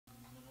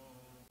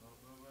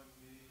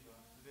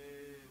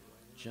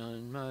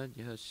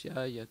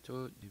Janmadhyasya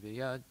yato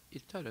divayad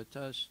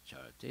itaratas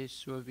charte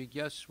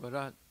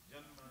swavigyaswarat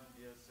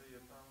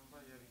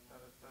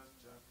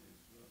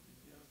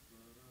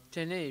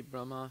Tene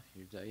Brahma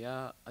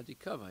Hridaya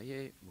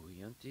Adhikavaye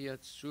Muhyanti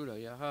Yat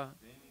Surayaha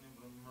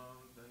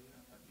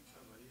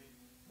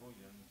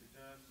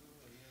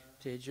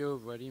Tejo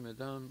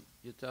Varimadam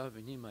Yata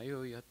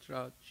Vinimayo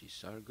Yatra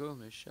Chisargo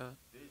Mesha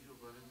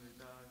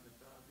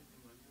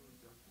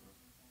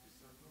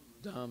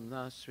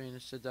Damna Srena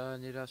Sada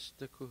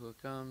Nirasta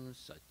Kuhakam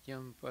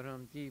Satyam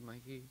Param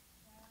Dhimahi.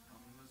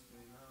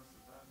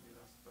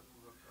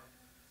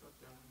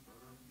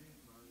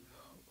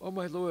 O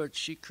my Lord,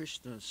 Shri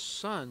Krishna,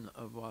 son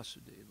of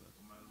Vasudeva,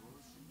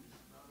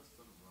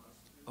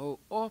 O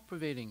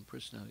all-pervading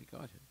personality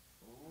Godhead,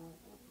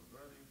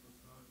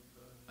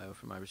 I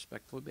offer my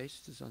respectful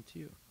obeisances unto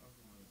you.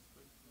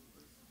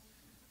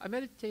 I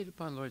meditate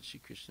upon Lord Shri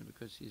Krishna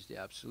because he is the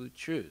absolute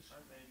truth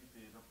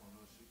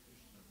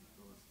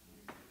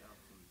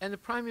and the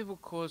primeval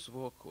cause of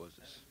all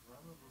causes,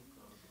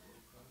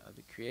 of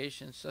the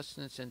creation,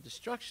 sustenance, and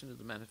destruction of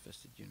the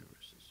manifested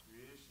universes.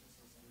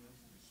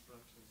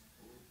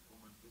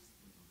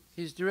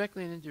 He is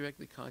directly and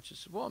indirectly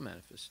conscious of all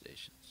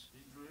manifestations.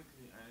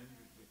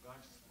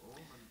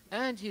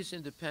 And he is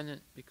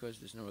independent because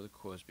there is no other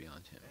cause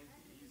beyond him.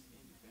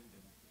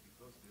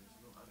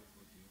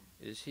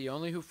 It is he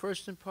only who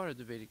first imparted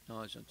the Vedic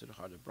knowledge unto the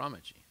heart of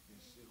Brahmaji,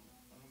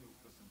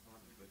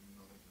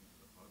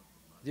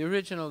 the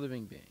original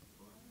living being.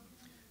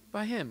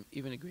 By him,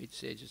 even the great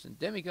sages and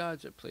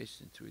demigods are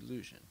placed into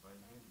illusion.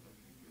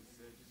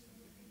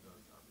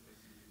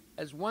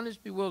 As one is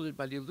bewildered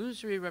by the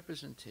illusory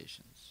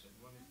representations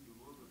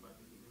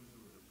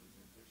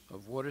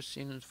of water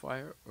seen in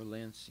fire or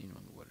land seen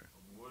on water.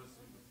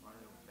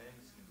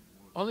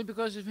 Only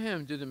because of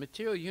him do the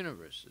material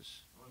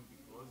universes,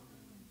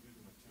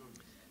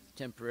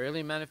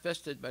 temporarily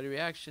manifested by the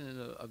reaction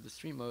of the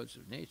three modes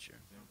of nature,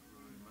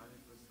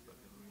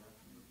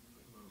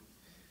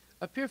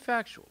 appear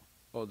factual,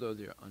 although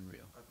they are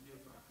unreal.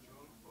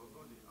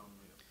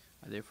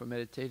 I therefore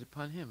meditate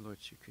upon him,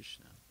 Lord Sri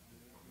Krishna,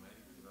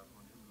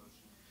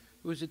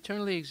 who is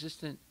eternally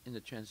existent in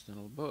the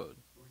transcendental abode,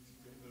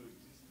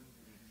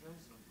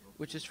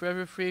 which is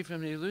forever free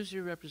from the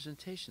illusory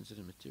representations of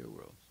the material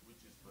world.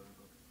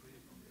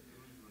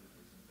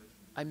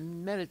 I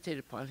meditate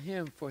upon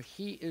him, for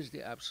he is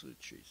the absolute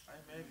truth.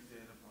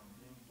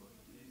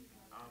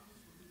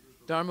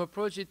 Dharma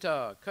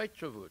projita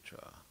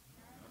kaitravutra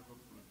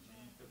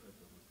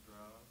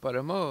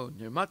paramo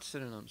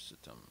nirmatsaranam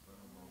satam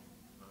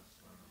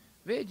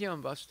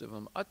vedyam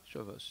vastavam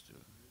atra vastu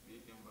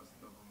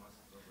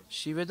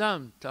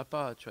shivadam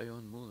tapa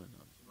trayon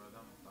mulanam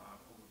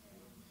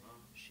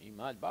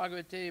Srimad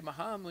Bhagavate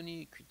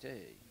Mahamuni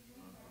Krite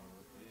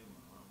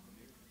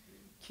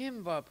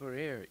Kim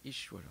Vaparer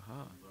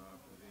Ishwaraha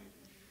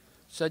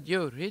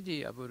Sadyo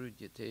Hridi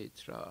Avarudyate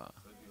Tra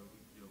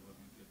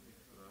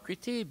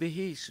Krite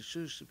Bihi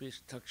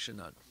Sususubis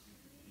Takshanad.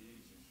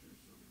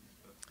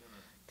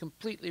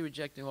 Completely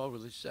rejecting all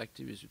religious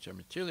activities which are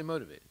materially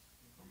motivated.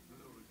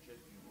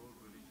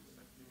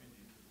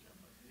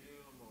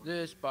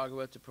 This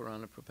Bhagavata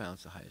Purana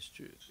propounds the highest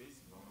truth,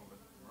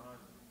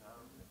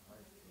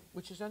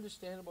 which is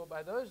understandable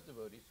by those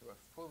devotees who are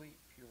fully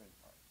pure in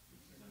heart.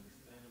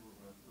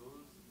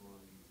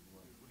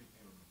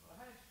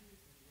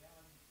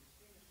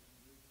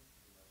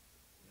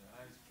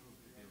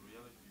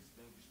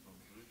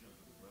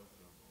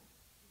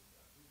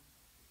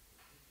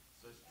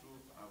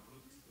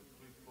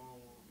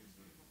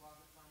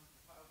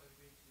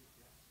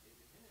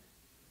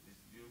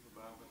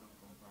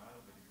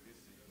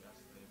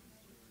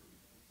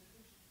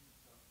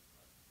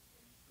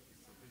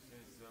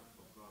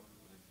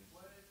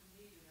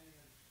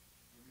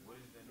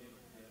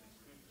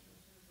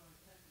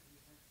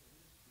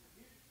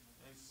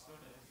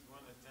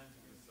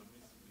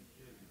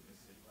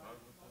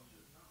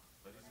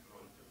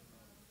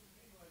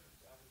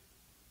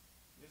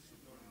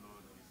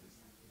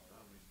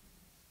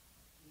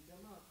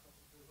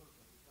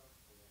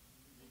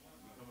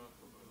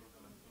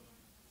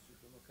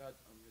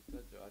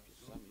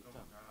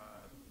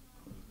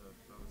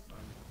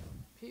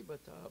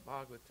 Pibata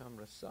Bhagavatam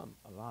Rasam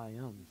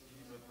Alayam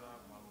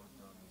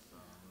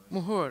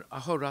Muhur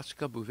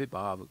Ahoraska Bhuvi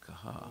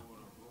Bhavakaha.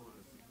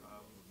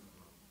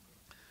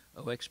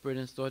 O expert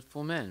and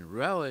thoughtful men,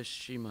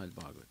 relish Srimad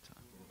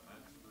Bhagavatam.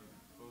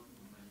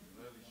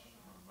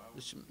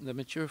 The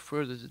mature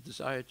furthers the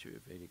desire to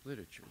read Vedic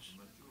literatures.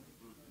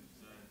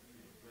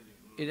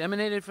 It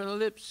emanated from the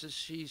lips of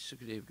Sri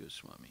Sukadeva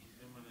Goswami.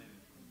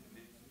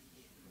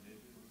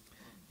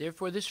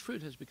 Therefore, this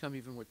fruit has become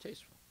even more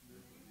tasteful.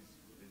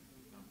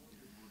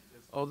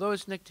 Although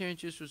its nectarian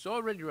juice was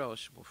already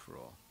relishable for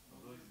all,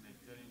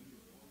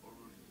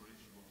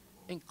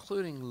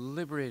 including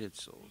liberated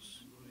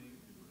souls.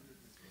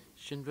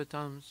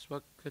 Shinvatam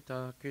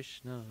Swakata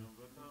Krishna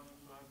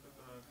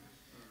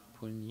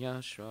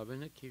Punya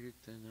Shravana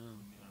Kirtana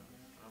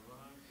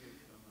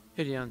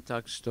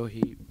Hiryantak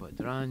Stohi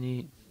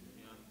Bhadrani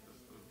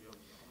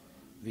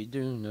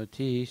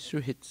vidunati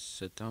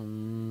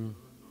suhitsatam.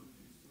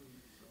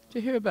 To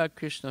hear about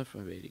Krishna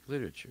from Vedic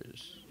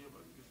literatures,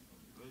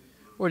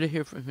 or to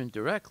hear from him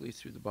directly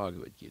through the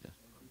Bhagavad Gita,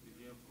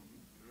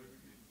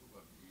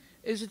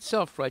 is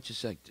itself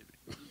righteous activity.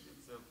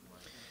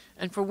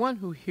 And for one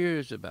who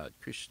hears about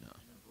Krishna,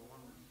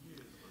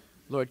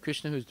 Lord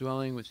Krishna, who is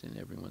dwelling within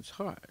everyone's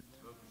heart,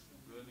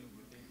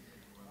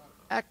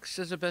 acts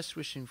as a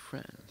best-wishing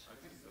friend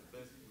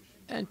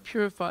and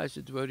purifies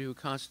the devotee who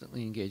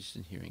constantly engages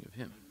in hearing of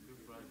him.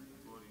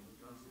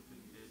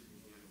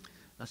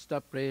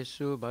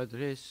 Astapresu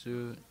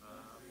badresu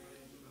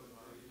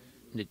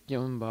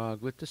nityam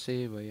bhagavata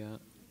sevaya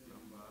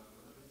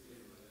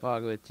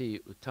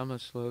bhagavati uttama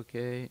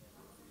sloke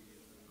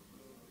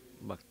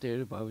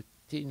bhaktir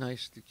bhavati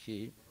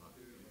naistaki.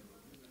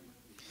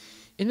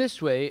 In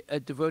this way, a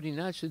devotee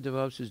naturally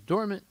develops his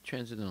dormant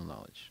transcendental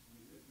knowledge.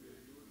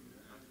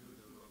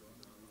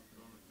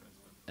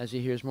 As he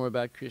hears more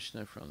about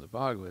Krishna from the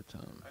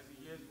Bhagavatam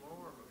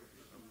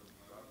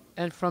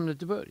and from the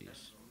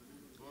devotees,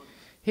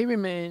 he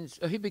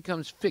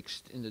becomes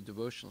fixed in the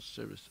devotional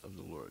service of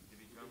the Lord.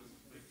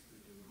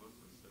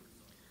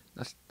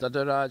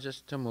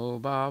 Nastadarajas-tamo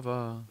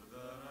bhava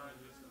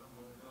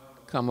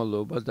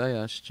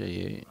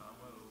kamalobhadayaschaye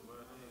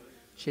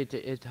sheta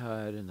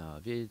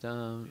idharana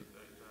vidam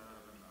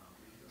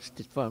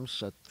stitvam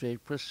sattve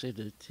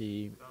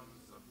prasidati.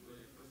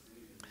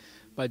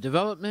 By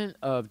development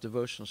of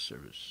devotional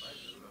service,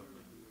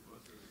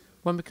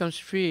 one becomes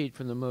freed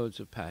from the modes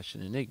of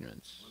passion and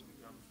ignorance.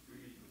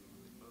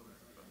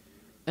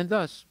 And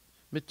thus,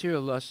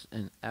 material lust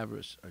and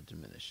avarice are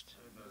diminished.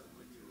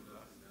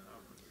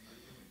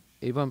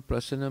 Evam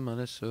prasana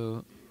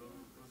manaso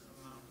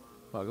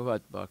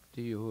bhagavat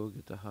bhakti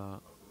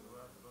yogataha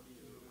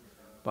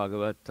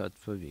bhagavat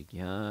tattva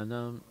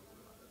vijnanam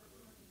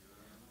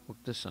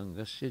mukta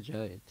sangasya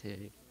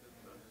jayate.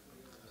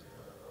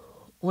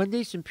 When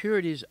these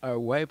impurities are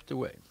wiped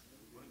away,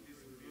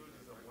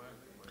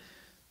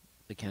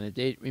 the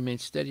candidate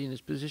remains steady in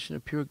his position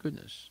of pure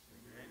goodness,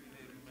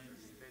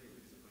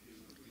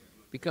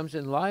 becomes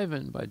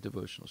enlivened by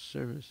devotional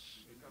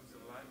service,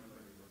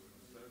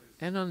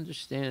 and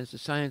understands the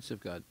science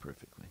of God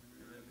perfectly.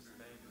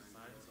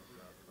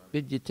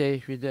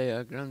 Vidyate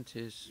hridaya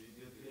grantis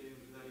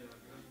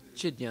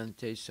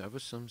chidyante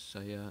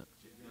sarvasamsaya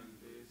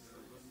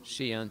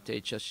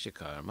shriyante chasya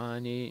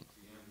karmani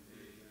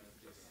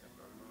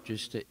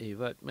justa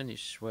evat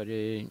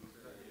manishware.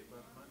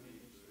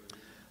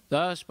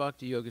 Thus,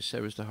 Bhakti Yoga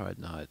severs the hard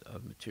knot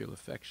of material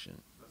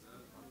affection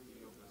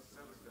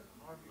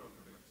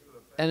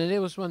and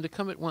enables one to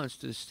come at once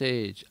to the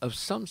stage of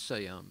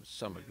samsayam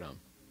samagram,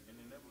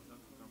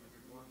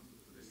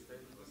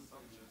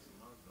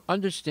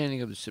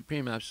 understanding of the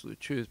Supreme Absolute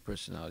Truth,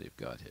 Personality of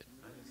Godhead.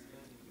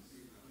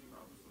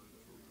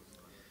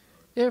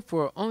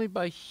 Therefore, only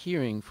by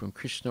hearing from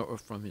Krishna or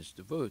from his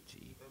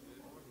devotee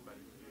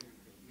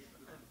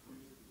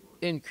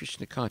in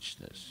Krishna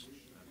consciousness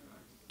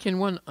can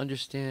one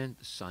understand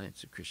the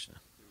science of Krishna.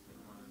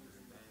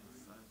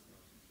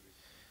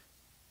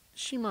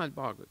 Srimad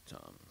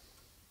Bhagvatam,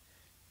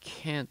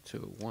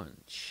 Canto 1,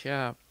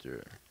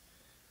 Chapter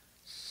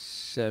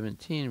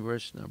 17,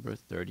 verse number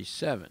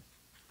 37.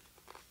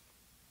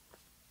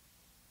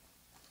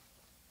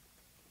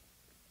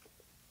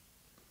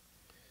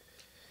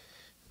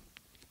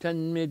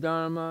 Tanme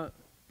dharma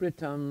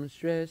pritam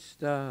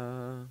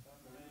shrestha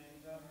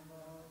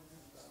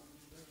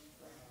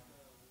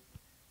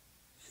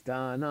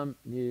stanam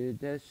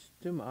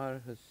nirdeshtum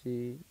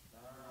arhasi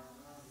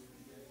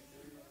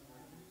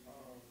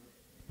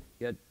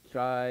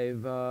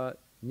yatraiva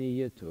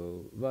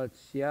niyato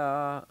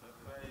vatsya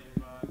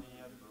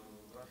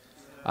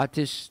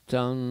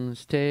atistam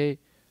ste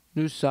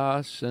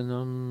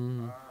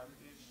nusasanam.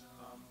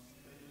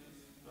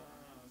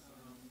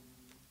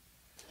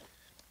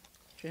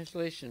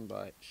 Translation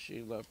by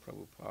Srila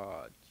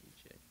Prabhupada.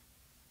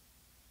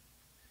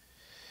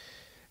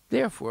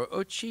 Therefore,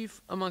 O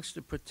chief amongst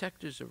the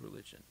protectors of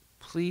religion,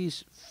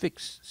 please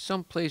fix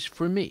some place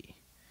for me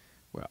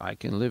where I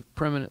can live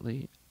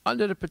permanently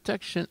under the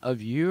protection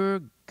of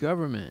your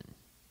government.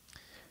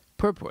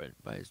 Purport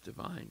by His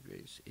Divine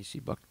Grace, A.C.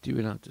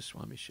 Bhaktivedanta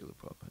Swami Srila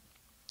Prabhupada.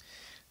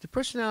 The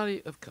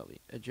personality of Kali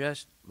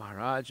addressed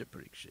Maharaja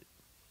Parikshit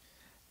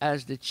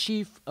as the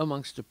chief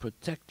amongst the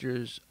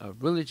protectors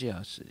of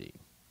religiosity,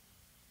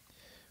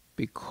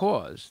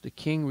 because the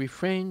king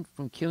refrained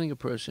from killing a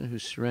person who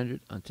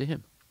surrendered unto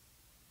him.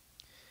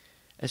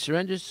 A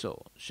surrendered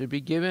soul should be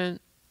given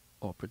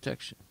all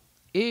protection,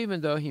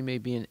 even though he may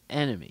be an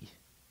enemy.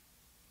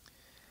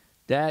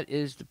 That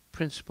is the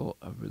principle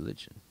of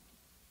religion.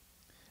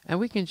 And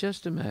we can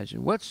just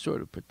imagine what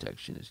sort of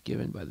protection is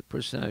given by the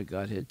personality of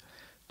Godhead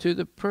to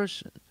the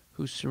person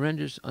who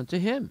surrenders unto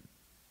him,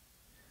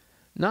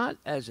 not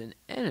as an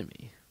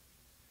enemy,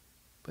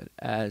 but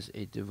as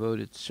a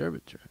devoted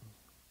servitor.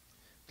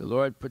 The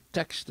Lord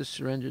protects the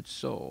surrendered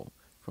soul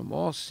from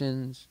all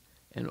sins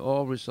and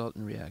all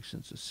resultant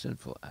reactions of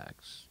sinful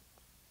acts.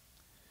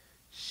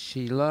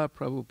 Srila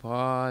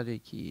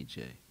Prabhupada ki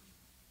jai.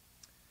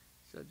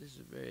 So this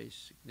is very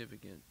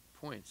significant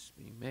points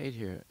being made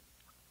here.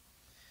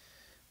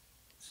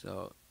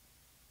 So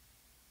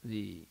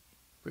the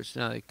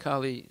personality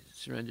Kali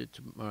surrendered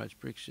to Maharaj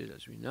Parikshit,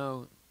 as we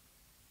know,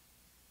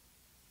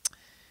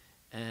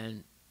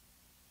 and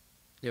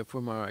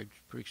therefore Maharaj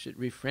Parikshit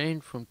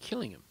refrained from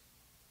killing him,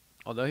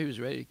 although he was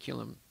ready to kill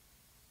him.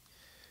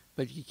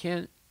 But you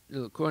can't,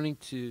 according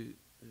to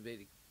the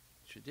Vedic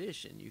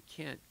tradition, you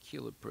can't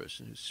kill a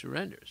person who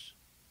surrenders.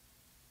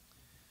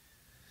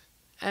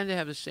 And they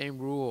have the same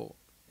rule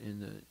in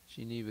the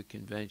Geneva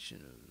Convention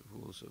of the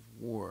Rules of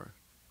War.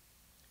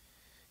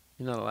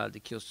 You're not allowed to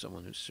kill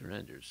someone who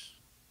surrenders,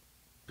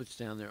 puts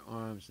down their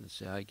arms and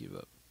say, I give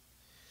up.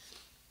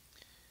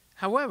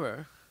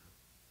 However,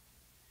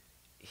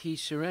 he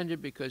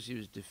surrendered because he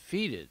was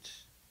defeated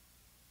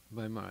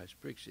by Maharaj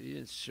Parikshit. He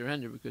didn't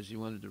surrender because he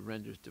wanted to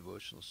render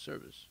devotional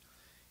service.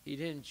 He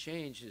didn't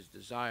change his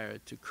desire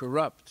to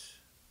corrupt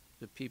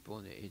the people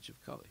in the age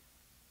of Kali.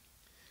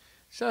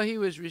 So he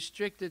was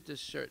restricted to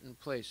certain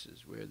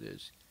places where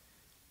there's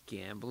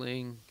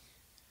gambling,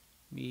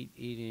 meat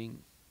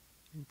eating,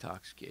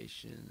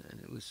 intoxication,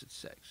 and illicit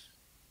sex.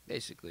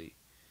 Basically,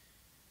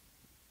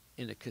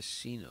 in a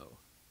casino.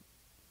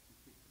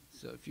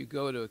 So if you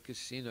go to a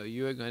casino,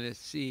 you are going to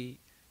see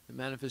the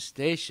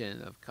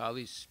manifestation of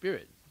Kali's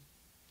spirit,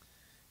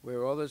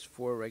 where all those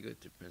four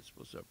regulative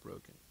principles are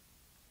broken.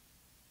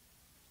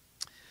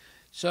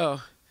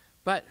 So,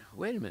 but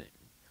wait a minute.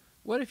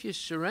 What if you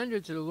surrender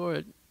to the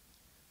Lord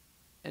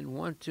and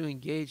want to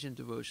engage in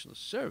devotional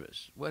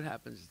service? What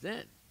happens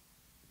then?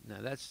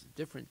 Now that's a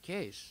different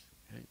case.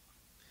 Right?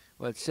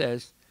 Well, it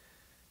says,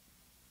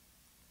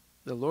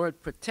 the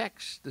Lord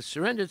protects the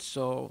surrendered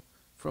soul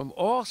from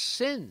all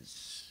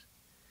sins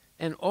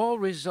and all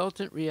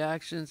resultant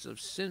reactions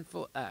of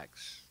sinful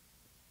acts.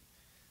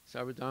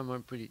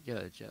 Sarvadharmam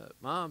prityaja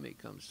mami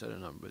kam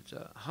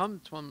saranambraja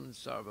ham tvam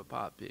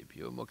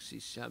sarvapapebhyo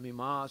moksishyami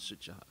ma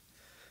suchaha.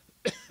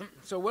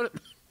 So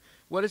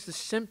what is the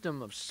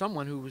symptom of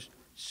someone who was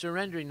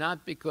surrendering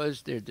not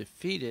because they're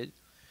defeated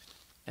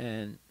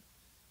and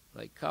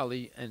like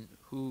Kali, and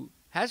who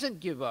hasn't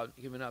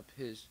given up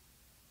his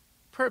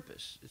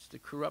purpose? It's to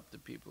corrupt the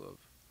people of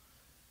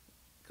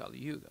Kali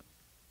Yuga.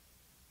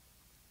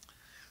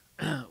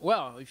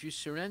 Well, if you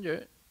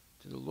surrender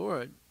to the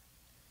Lord,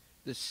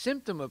 the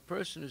symptom of a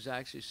person who's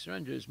actually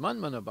surrendered is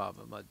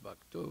manmanabhava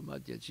madbhakto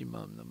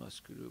madhyajimam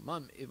namaskuru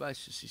mam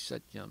evaisasi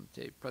satyam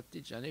te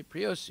pratijane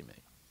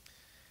priyosime.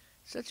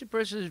 Such a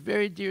person is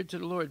very dear to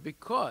the Lord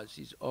because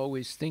he's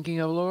always thinking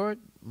of the Lord,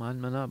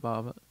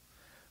 manmanabhava.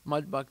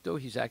 Madbhakto,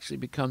 he's actually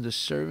become the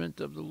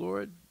servant of the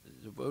Lord,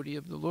 the devotee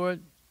of the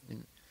Lord,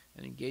 and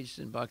engaged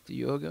in bhakti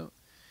yoga.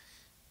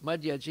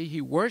 Madhyaji,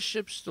 he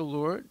worships the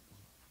Lord,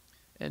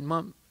 and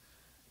mam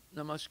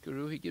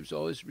namaskuru, he gives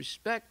all his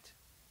respect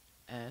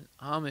and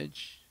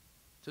homage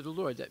to the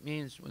Lord. That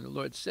means when the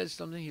Lord says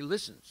something, he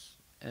listens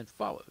and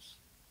follows.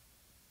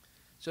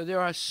 So there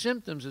are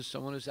symptoms of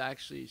someone who's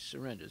actually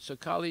surrendered. So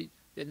Kali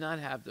did not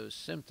have those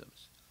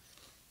symptoms.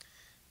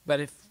 But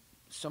if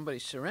somebody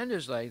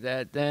surrenders like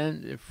that,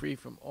 then they're free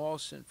from all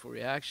sinful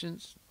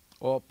reactions,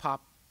 all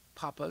pops,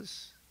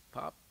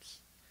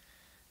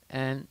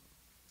 and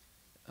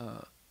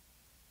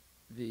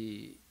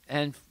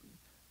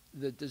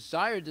the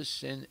desire to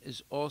sin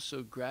is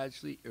also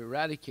gradually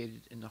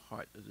eradicated in the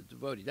heart of the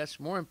devotee. That's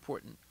more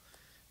important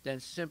than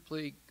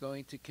simply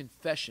going to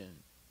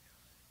confession.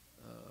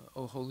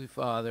 Oh, Holy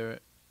Father,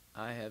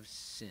 I have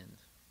sinned.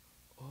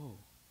 Oh,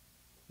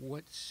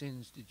 what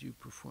sins did you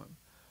perform?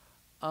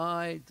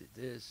 I did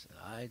this and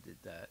I did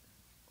that.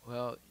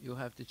 Well, you'll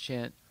have to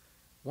chant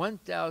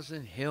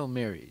 1,000 Hail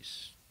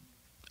Marys.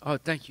 Oh,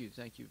 thank you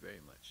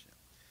very much.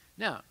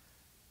 Now,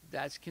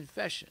 that's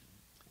confession.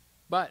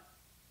 But,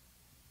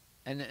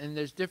 and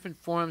there's different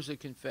forms of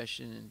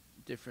confession in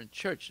different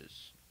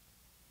churches.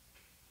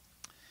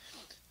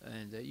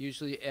 And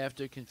usually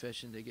after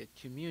confession they get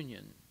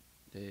communion.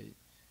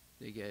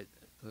 They get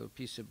a little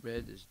piece of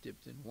bread that's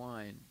dipped in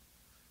wine,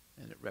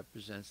 and it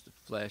represents the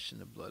flesh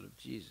and the blood of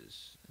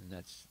Jesus. And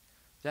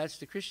that's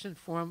the Christian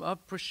form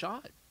of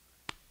prasad.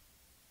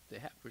 They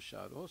have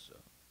prasad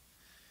also.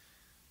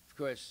 Of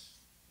course,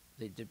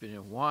 they dip it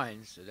in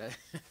wine, so that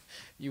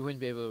you wouldn't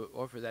be able to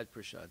offer that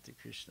prasad to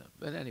Krishna.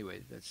 But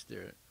anyway, that's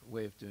their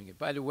way of doing it.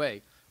 By the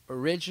way,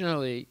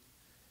 originally,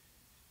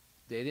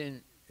 they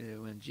didn't,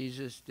 when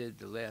Jesus did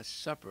the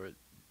Last Supper,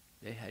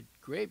 they had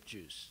grape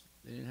juice.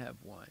 They didn't have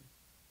wine.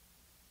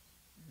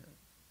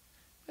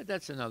 But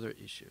that's another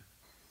issue.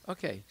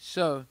 Okay,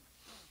 so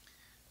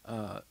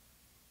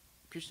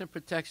Krishna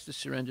protects the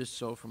surrendered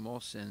soul from all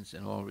sins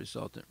and all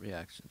resultant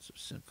reactions of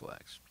sinful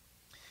acts.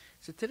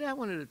 So today I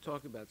wanted to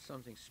talk about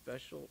something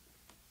special.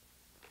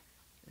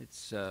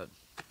 It's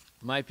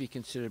might be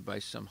considered by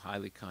some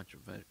highly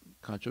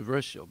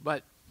controversial,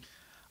 but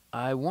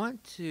I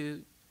want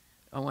you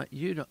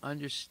to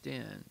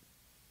understand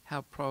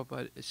how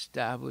Prabhupada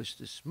established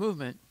this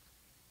movement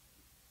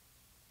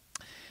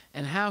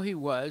and how he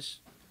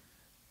was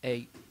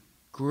a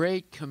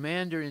great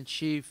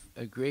commander-in-chief,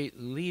 a great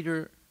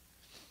leader,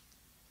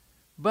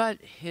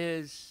 but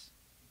his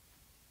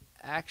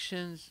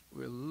actions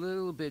were a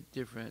little bit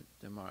different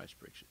than Maharaj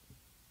Pariksit.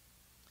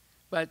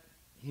 But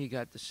he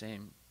got the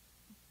same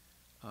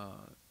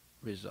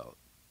result.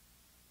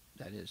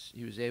 That is,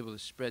 he was able to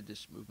spread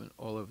this movement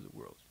all over the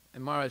world.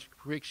 And Maharaj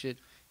Pariksit,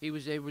 he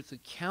was able to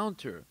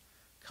counter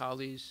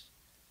Kali's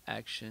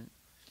action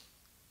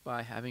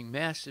by having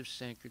massive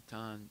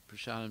Sankirtan,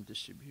 Prasadam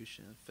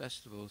distribution, and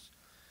festivals.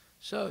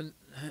 So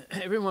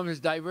everyone was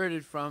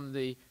diverted from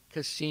the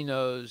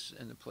casinos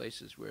and the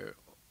places where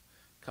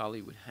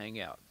Kali would hang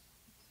out.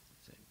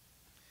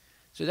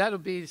 So that'll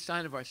be the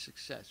sign of our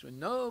success. When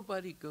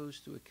nobody goes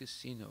to a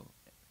casino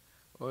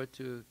or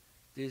to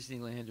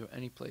Disneyland or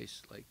any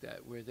place like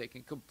that where they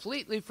can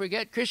completely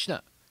forget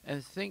Krishna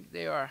and think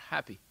they are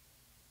happy.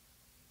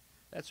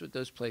 That's what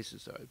those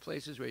places are,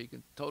 places where you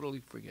can totally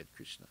forget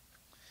Krishna.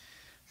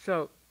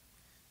 So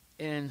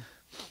in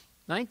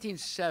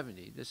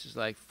 1970, this is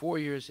like 4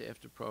 years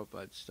after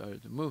Prabhupada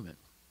started the movement,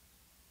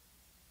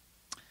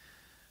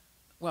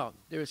 well,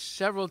 there were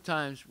several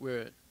times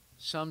where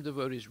some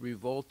devotees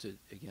revolted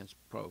against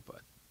Prabhupada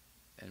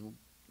and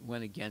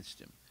went against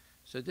him.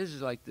 So this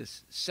is like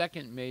this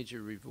second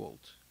major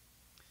revolt.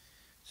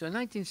 So in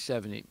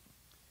 1970,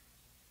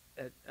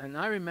 and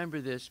I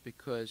remember this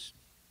because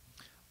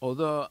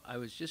although I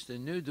was just a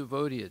new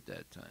devotee at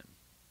that time,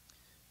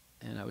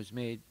 and I was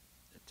made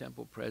a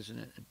temple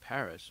president in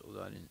Paris,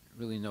 although I didn't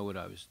really know what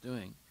I was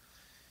doing,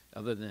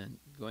 other than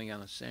going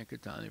on a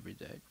Sankirtan every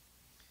day.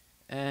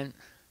 And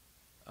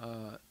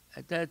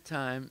at that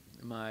time,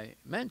 my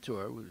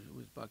mentor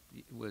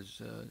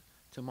was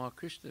Tamal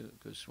Krishna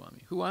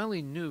Goswami, who I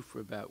only knew for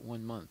about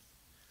 1 month.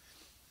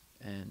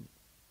 And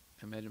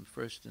I met him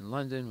first in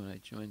London when I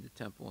joined the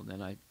temple, and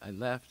then I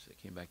left. I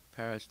came back to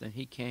Paris. Then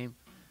he came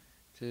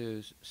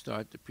to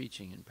start the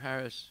preaching in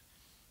Paris,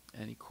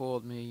 and he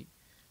called me.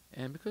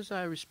 And because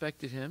I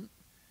respected him,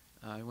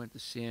 I went to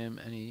see him,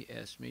 and he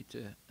asked me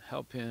to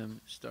help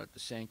him start the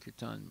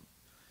Sankirtan.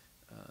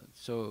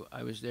 So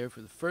I was there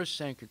for the first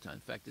Sankirtan. In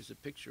fact, there's a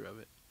picture of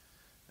it.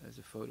 There's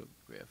a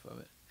photograph of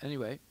it.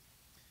 Anyway,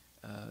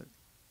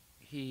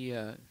 he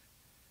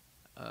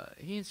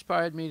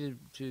inspired me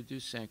to do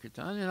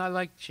Sankirtan, and I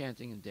liked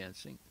chanting and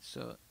dancing,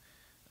 so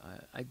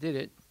I did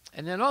it.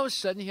 And then all of a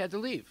sudden, he had to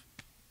leave.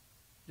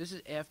 This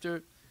is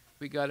after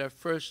we got our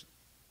first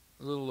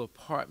little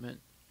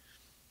apartment.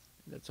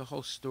 That's a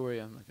whole story.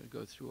 I'm not going to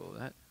go through all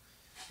that.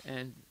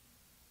 And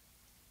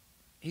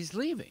he's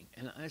leaving.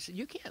 And I said,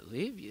 you can't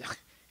leave.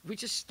 We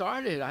just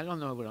started. I don't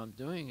know what I'm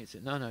doing. He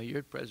said, no,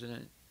 you're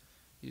president.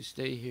 You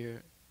stay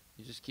here.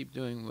 You just keep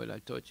doing what I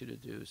taught you to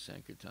do,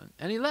 Sankirtan.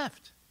 And he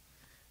left.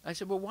 I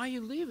said, well, why are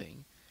you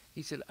leaving?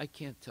 He said, I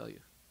can't tell you.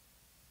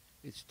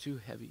 It's too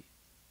heavy.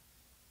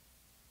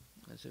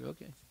 I said,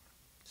 okay.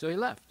 So he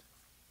left.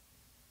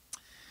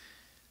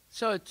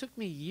 So it took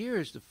me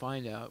years to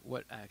find out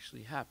what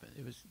actually happened.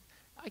 It was,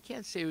 I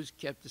can't say it was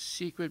kept a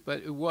secret,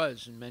 but it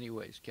was in many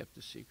ways kept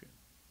a secret.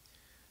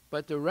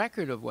 But the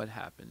record of what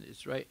happened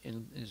is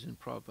is in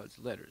Prabhupada's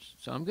letters.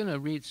 So I'm going to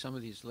read some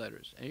of these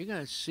letters, and you're going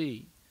to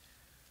see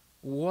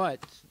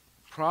what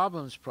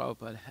problems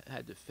Prabhupada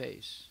had to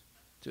face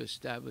to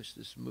establish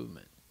this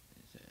movement.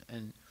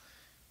 And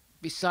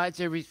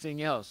besides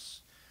everything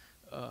else,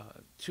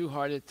 2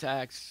 heart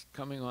attacks,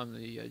 coming on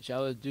the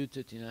Jaladuta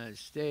to the United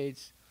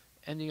States,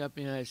 ending up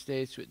in the United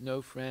States with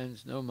no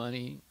friends, no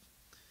money,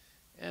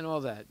 and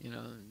all that,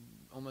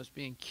 almost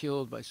being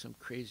killed by some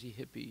crazy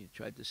hippie who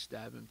tried to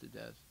stab him to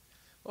death.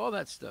 All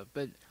that stuff.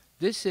 But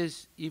this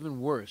is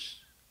even worse.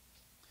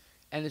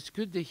 And it's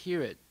good to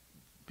hear it,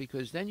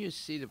 because then you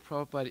see that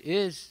Prabhupada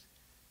is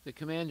the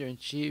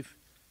commander-in-chief.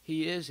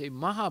 He is a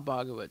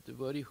Mahabhagavat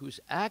devotee who's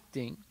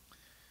acting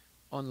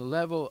on the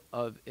level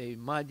of a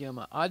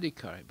Madhyama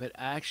Adhikari, but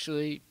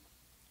actually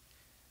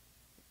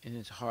in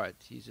his heart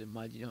he's a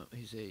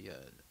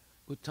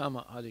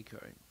Uttama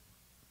Adhikari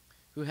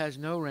who has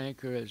no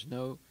rancor, has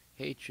no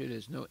hatred,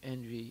 has no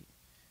envy,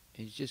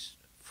 and he's just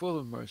full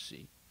of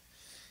mercy.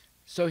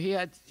 So he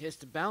has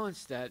to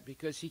balance that,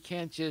 because he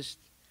can't just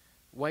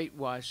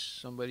whitewash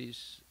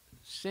somebody's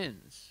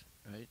sins,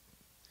 right?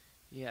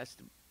 He has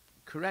to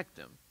correct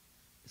them.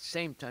 At the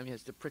same time, he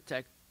has to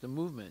protect the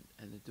movement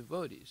and the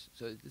devotees.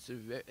 So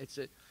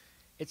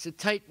it's a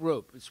tight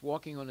rope. It's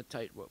walking on a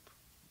tight rope.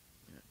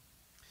 Yeah.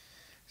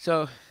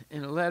 So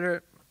in a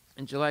letter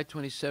in July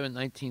 27,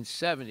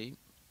 1970,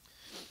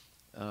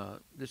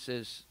 this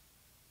is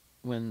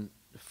when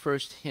the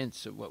first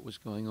hints of what was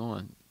going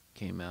on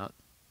came out.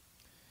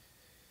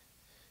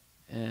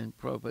 And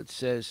Prabhupada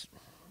says,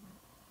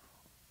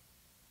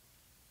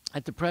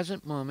 at the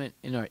present moment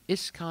in our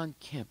ISKCON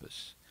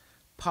campus,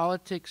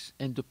 politics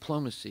and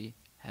diplomacy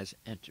has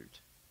entered.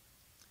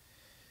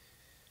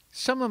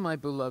 Some of my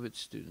beloved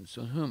students,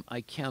 on whom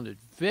I counted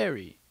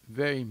very,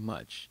 very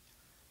much,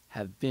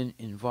 have been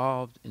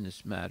involved in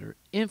this matter,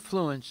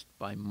 influenced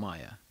by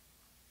Maya.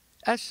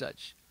 As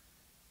such,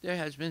 there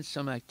has been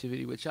some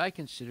activity which I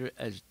consider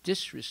as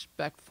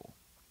disrespectful.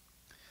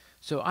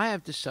 So I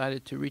have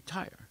decided to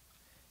retire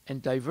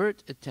and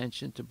divert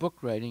attention to book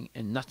writing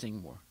and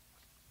nothing more.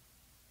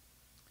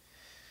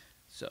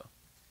 So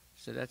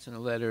So that's in a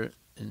letter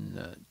in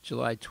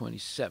July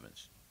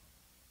 27th.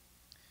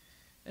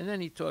 And then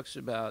he talks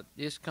about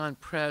the ISKCON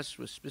Press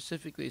was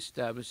specifically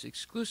established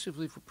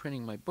exclusively for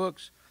printing my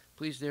books.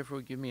 Please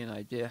therefore give me an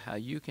idea how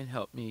you can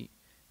help me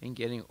in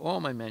getting all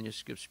my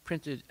manuscripts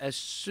printed as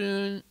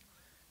soon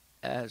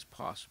as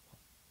possible.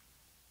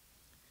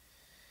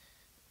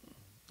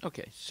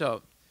 Okay,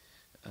 so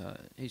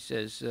he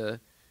says,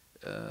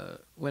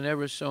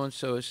 whenever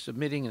so-and-so is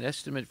submitting an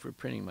estimate for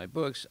printing my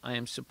books, I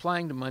am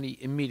supplying the money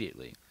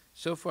immediately.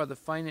 So far the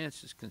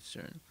finance is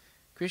concerned,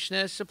 Krishna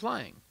is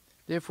supplying.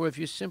 Therefore, if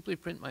you simply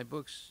print my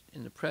books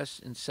in the press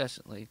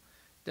incessantly,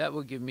 that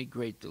will give me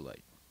great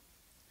delight.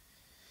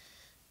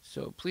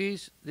 So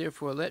please,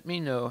 therefore, let me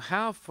know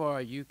how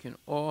far you can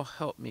all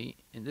help me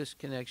in this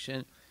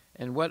connection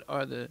and what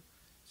are the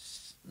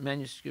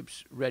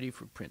manuscripts ready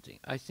for printing.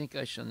 I think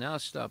I shall now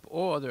stop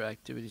all other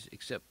activities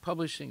except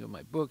publishing of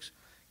my books.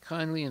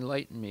 Kindly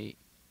enlighten me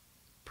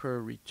per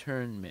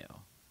return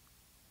mail.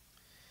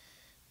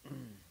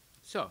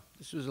 So,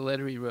 this was a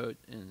letter he wrote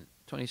in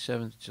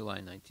 27th July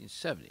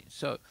 1970.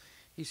 So,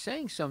 he's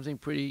saying something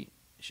pretty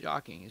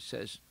shocking. He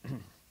says,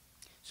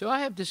 so I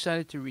have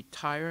decided to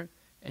retire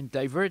and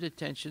divert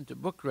attention to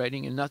book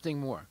writing and nothing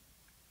more.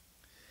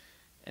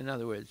 In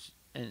other words,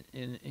 and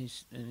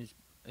he's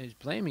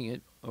blaming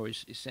it, or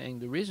he's saying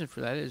the reason for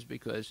that is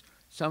because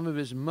some of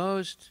his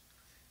most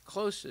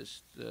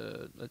closest,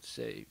 let's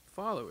say,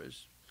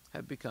 followers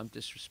have become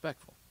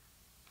disrespectful.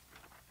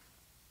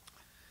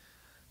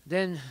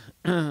 Then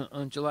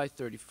on July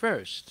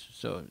 31st,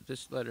 so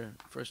this letter,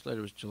 first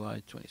letter was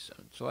July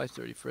 27th. July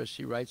 31st,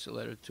 he writes a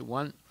letter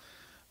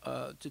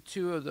to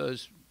two of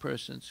those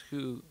persons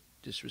who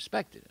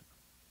disrespected him.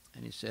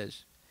 And he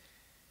says,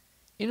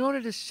 in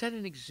order to set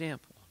an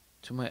example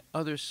to my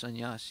other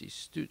sannyasi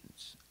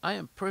students, I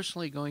am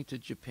personally going to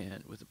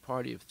Japan with a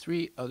party of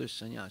 3 other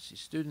sannyasi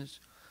students,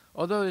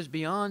 although it is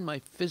beyond my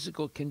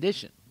physical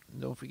condition.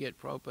 And don't forget,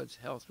 Prabhupada's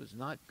health was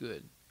not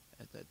good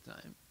at that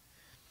time.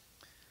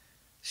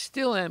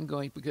 Still am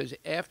going, because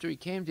after he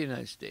came to the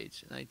United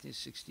States in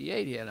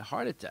 1968, he had a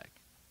heart attack.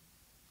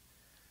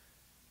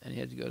 And he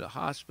had to go to the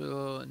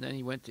hospital, and then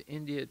he went to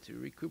India to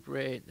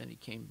recuperate, and then he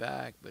came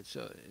back, but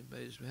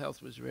his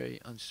health was very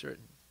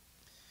uncertain.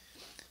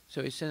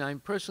 So he said, I'm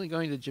personally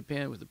going to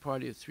Japan with a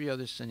party of 3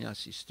 other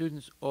sannyasi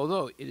students.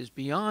 Although it is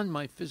beyond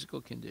my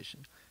physical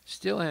condition,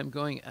 still I am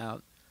going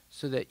out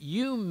so that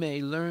you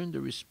may learn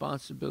the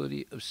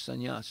responsibility of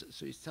sannyasa.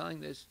 So he's telling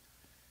this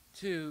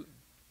to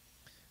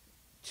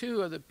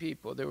 2 other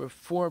people. There were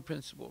 4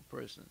 principal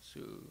persons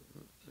who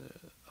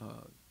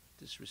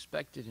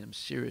disrespected him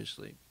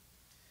seriously.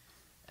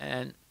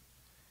 And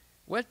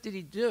what did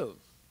he do?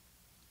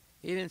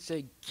 He didn't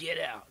say, get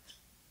out.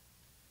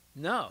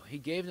 No, he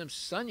gave them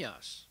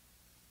sannyas.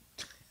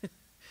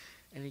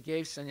 And he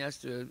gave sannyas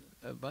to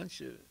a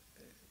bunch of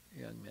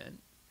young men.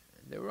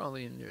 They were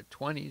only in their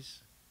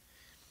 20s.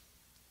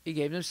 He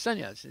gave them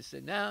sannyas. He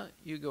said, now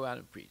you go out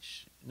and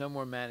preach. No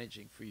more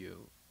managing for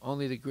you.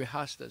 Only the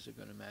grihastas are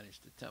going to manage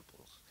the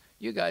temples.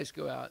 You guys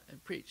go out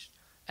and preach.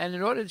 And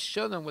in order to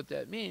show them what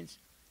that means,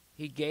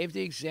 he gave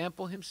the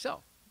example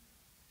himself.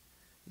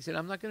 He said,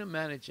 I'm not going to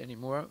manage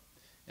anymore.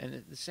 And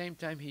at the same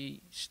time,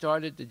 he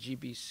started the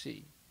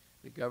GBC,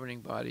 the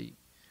governing body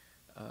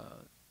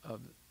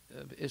of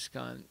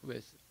ISKCON,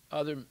 with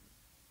other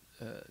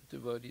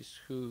devotees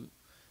who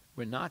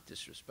were not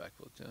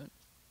disrespectful to him.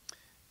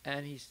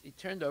 And he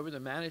turned over the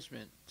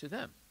management to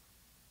them.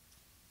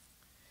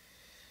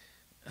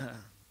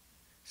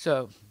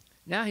 So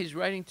now he's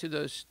writing to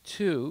those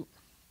 2,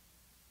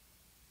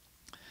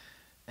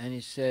 and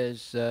he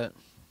says, and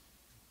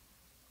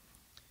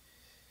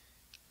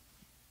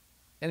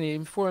he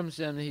informs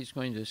them that he's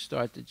going to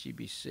start the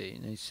GBC.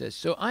 And he says,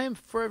 so I am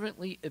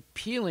fervently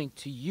appealing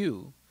to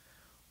you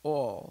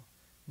all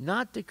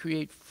not to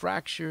create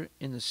fracture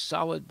in the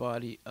solid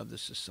body of the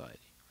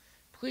society.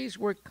 Please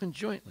work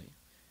conjointly,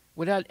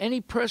 without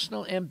any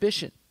personal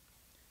ambition.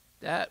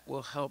 That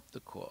will help the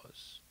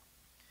cause.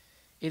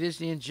 It is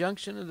the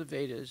injunction of the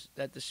Vedas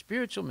that the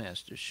spiritual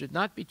master should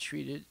not be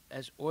treated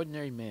as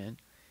ordinary man,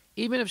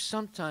 even if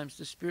sometimes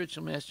the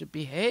spiritual master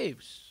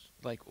behaves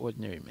like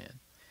ordinary man.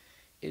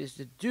 It is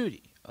the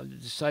duty of the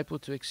disciple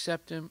to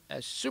accept him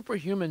as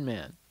superhuman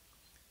man.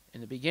 In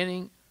the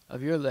beginning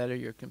of your letter,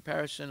 your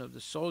comparison of the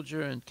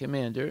soldier and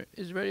commander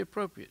is very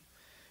appropriate.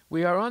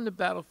 We are on the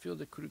battlefield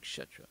of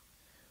Kurukshetra.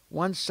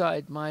 One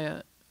side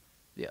Maya,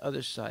 the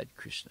other side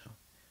Krishna.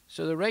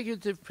 So the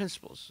regulative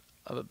principles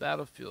of a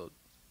battlefield,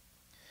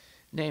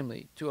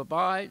 namely to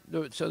abide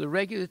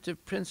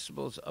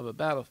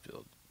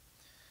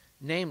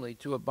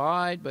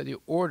by the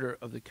order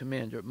of the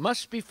commander,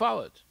 must be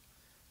followed.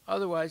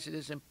 Otherwise, it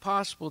is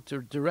impossible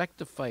to direct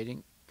the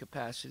fighting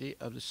capacity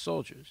of the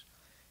soldiers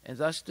and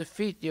thus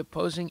defeat the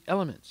opposing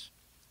elements.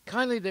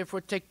 Kindly, therefore,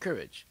 take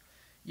courage.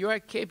 You are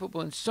capable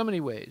in so many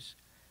ways.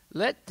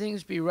 Let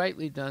things be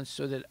rightly done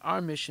so that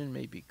our mission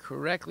may be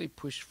correctly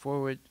pushed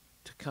forward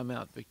to come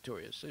out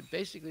victorious. So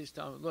basically, it's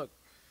telling them, look,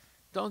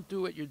 don't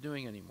do what you're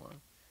doing anymore.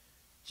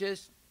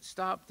 Just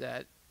stop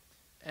that.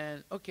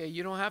 And, okay,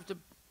 you don't have to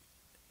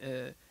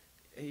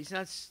he's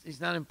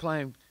not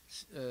implying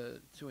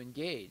to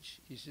engage.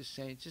 He's just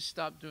saying, just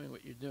stop doing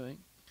what you're doing,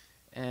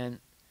 and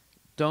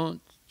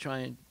don't try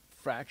and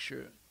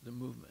fracture the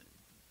movement.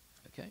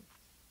 Okay?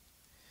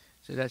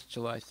 So that's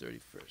July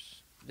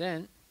 31st.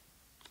 Then,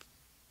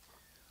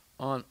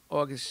 on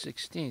August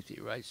 16th, he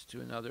writes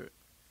to another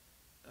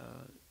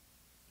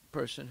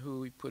person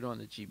who he put on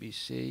the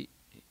GBC,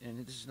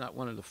 and this is not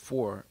one of the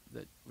four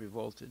that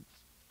revolted.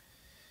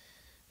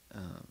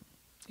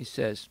 He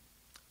says,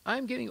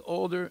 I'm getting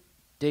older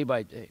day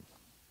by day.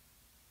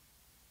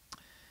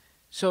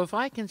 So if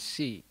I can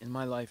see in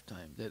my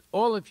lifetime that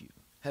all of you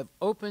have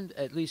opened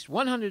at least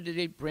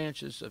 108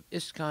 branches of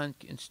ISKCON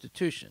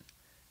institution,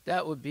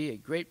 that would be a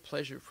great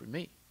pleasure for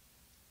me.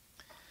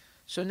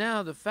 So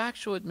now the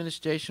factual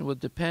administration will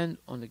depend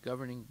on the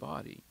governing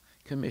body,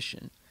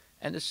 commission,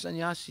 and the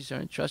sannyasis are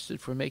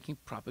entrusted for making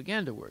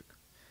propaganda work.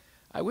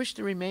 I wish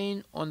to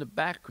remain on the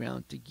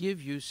background to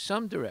give you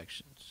some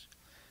directions.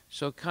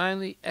 So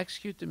kindly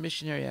execute the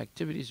missionary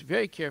activities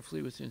very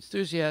carefully with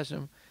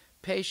enthusiasm,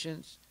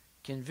 patience,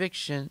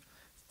 conviction,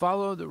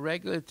 follow the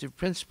regulative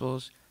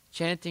principles,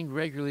 chanting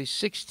regularly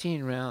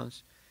 16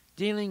 rounds,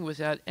 dealing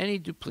without any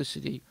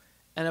duplicity,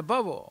 and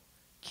above all,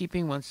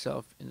 keeping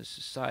oneself in the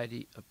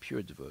society of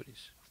pure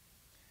devotees.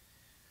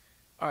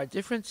 Our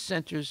different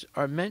centers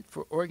are meant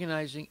for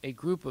organizing a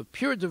group of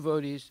pure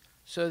devotees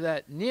so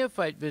that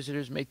neophyte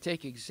visitors may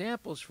take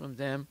examples from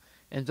them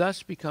and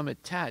thus become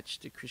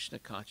attached to Krishna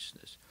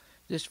consciousness.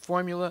 This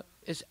formula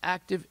is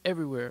active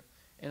everywhere,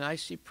 and I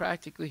see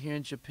practically here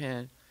in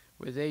Japan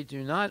where they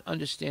do not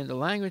understand the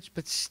language,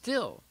 but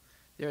still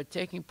they are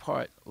taking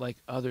part like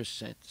other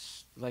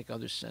centers.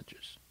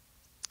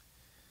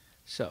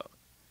 So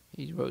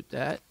he wrote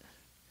that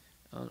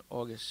on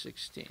August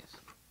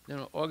 16th. Then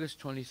on August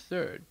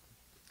 23rd,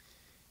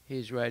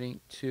 he's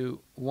writing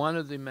to one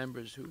of the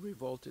members who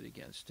revolted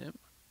against him,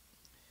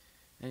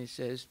 and he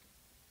says,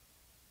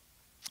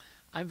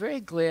 I'm very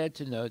glad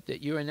to note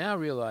that you are now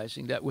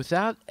realizing that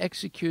without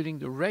executing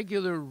the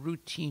regular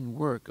routine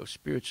work of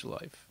spiritual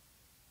life,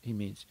 he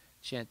means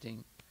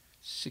chanting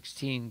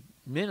 16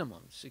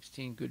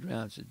 good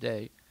rounds a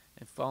day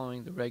and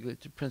following the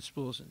regulative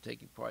principles and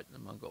taking part in the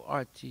Mangal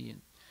Arati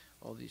and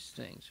all these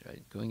things,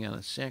 right? Going out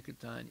on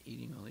Sankirtan,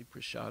 eating only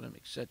prasadam,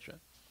 etc.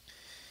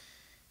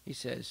 He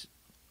says,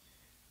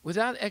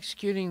 without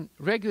executing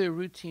regular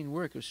routine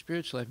work of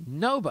spiritual life,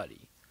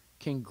 nobody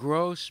can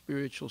grow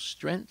spiritual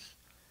strength,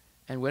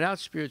 and without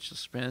spiritual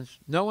strength,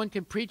 no one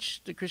can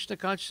preach the Krishna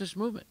consciousness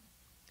movement.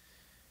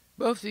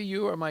 Both of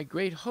you are my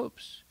great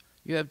hopes.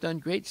 You have done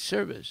great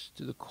service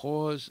to the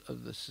cause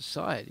of the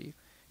society,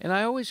 and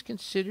I always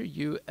consider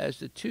you as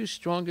the two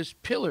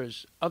strongest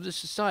pillars of the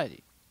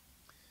society.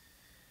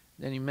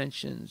 Then he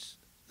mentions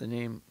the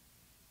name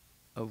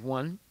of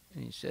one,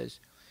 and he says,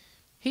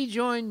 he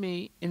joined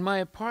me in my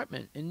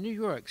apartment in New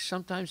York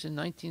sometimes in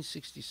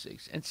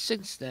 1966, and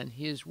since then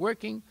he is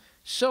working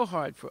so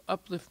hard for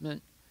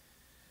upliftment.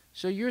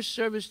 So your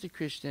service to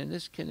Krishna in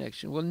this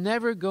connection will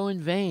never go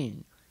in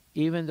vain,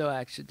 even though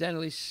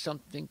accidentally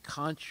something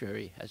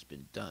contrary has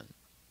been done.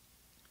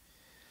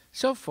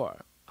 So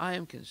far, I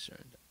am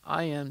concerned.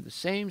 I am the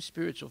same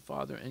spiritual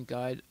father and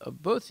guide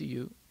of both of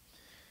you,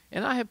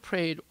 and I have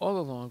prayed all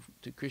along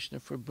to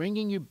Krishna for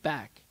bringing you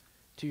back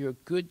to your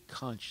good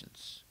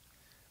conscience.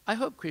 I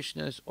hope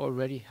Krishna is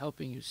already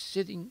helping you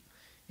sitting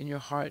in your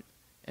heart,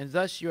 and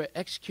thus you are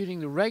executing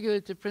the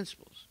regulative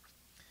principles.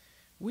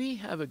 We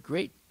have a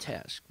great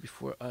task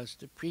before us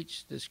to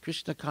preach this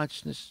Krishna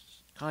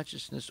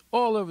consciousness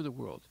all over the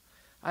world.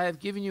 I have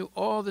given you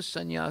all the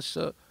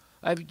sannyasa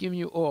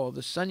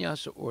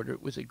order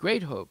with a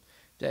great hope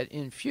that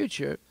in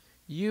future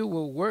you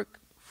will work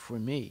for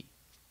me.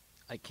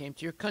 I came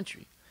to your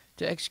country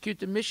to execute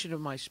the mission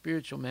of my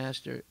spiritual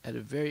master at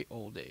a very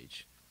old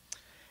age.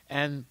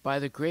 And by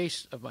the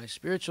grace of my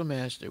spiritual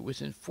master,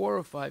 within 4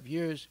 or 5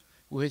 years,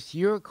 with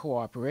your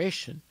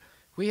cooperation,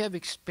 we have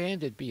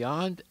expanded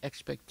beyond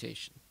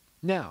expectation.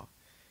 Now,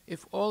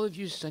 if all of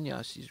you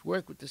sannyasis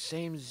work with the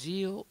same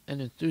zeal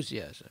and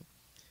enthusiasm,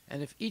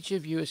 and if each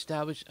of you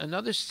establish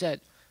another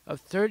set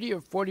of 30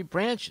 or 40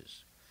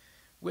 branches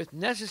with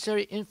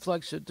necessary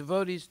influx of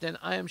devotees, then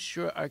I am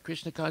sure our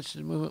Krishna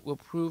consciousness movement will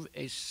prove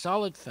a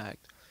solid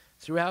fact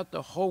throughout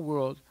the whole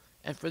world,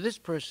 and for this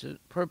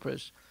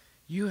purpose,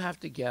 you have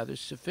to gather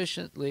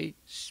sufficiently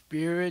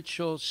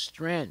spiritual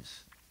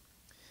strength.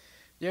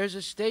 There's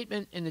a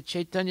statement in the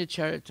Chaitanya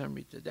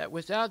Charitamrita that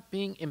without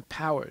being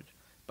empowered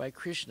by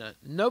Krishna,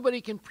 nobody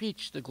can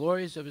preach the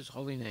glories of his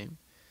holy name,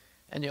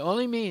 and the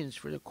only means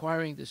for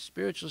acquiring the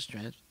spiritual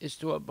strength is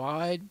to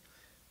abide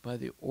by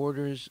the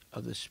orders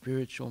of the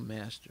spiritual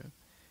master.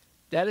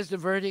 That is the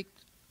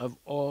verdict of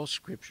all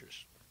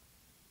scriptures.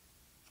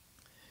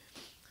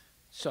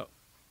 So,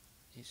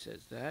 he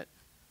says that,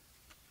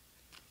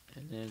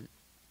 and then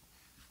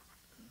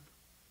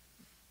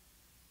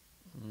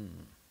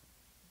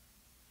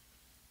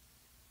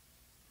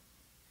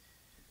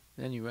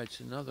then he writes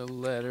another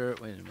letter.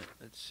 Wait a minute.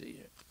 Let's see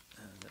here.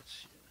 Let's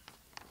see.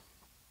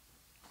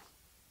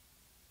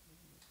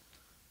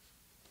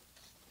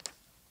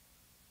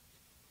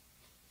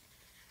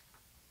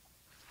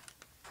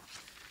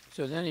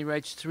 So then he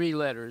writes 3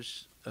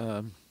 letters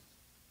on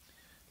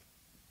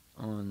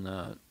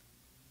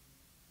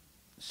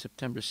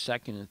September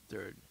 2nd and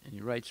 3rd. And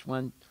he writes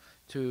one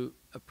to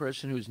a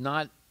person who's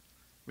not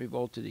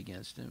revolted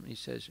against him. He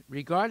says,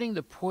 regarding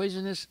the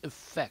poisonous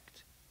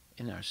effect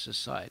in our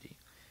society,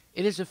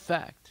 it is a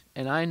fact,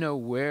 and I know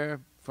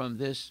where from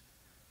this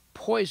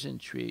poison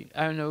tree,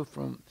 I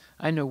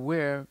know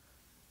where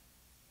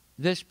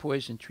this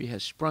poison tree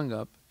has sprung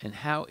up and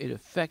how it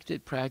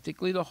affected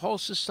practically the whole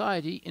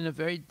society in a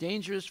very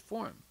dangerous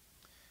form.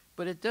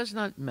 But it does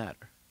not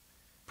matter.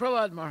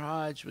 Prahlad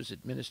Maharaj was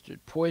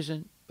administered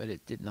poison, but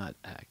it did not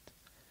act.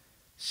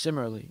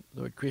 Similarly,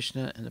 Lord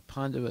Krishna and the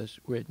Pandavas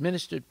were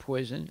administered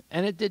poison,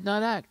 and it did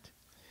not act.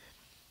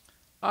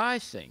 I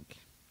think,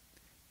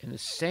 in the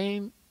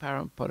same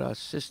parampara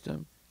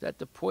system, that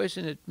the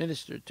poison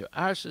administered to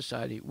our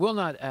society will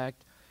not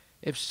act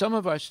if some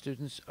of our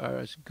students are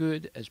as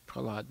good as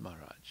Prahlad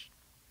Maharaj.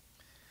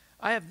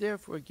 I have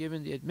therefore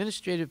given the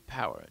administrative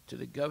power to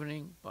the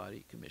governing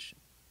body commission.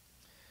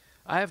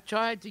 I have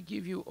tried to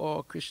give you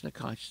all Krishna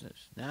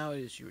consciousness. Now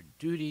it is your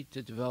duty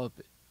to develop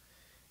it.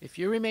 If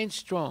you remain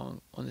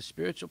strong on the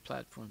spiritual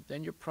platform,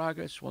 then your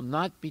progress will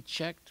not be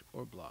checked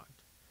or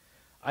blocked.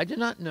 I do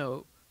not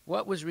know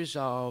what was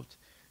resolved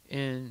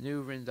in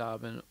New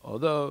Vrindavan,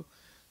 although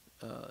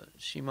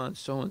Srimad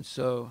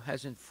so-and-so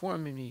has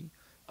informed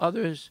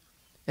others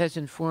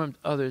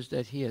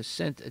that he has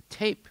sent a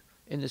tape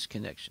in this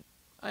connection.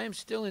 I am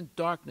still in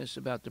darkness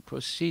about the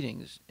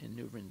proceedings in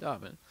New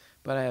Vrindavan,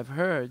 but I have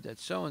heard that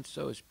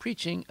so-and-so is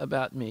preaching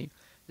about me,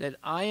 that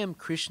I am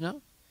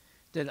Krishna,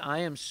 that I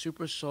am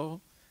Super Soul,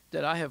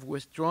 that I have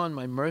withdrawn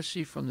my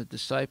mercy from the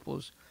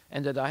disciples,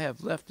 and that I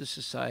have left the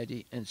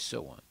society, and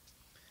so on.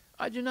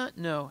 I do not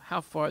know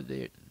how far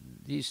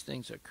these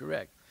things are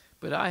correct,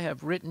 but I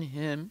have written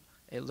him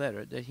a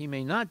letter that he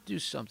may not do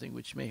something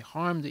which may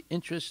harm the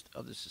interest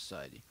of the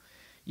society.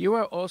 You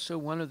are also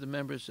one of the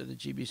members of the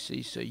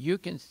GBC, so you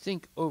can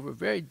think over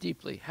very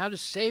deeply how to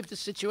save the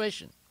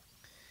situation.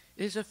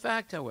 It is a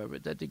fact, however,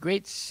 that the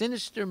great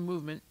sinister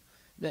movement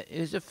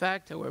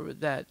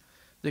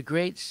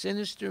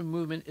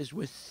is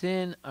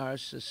within our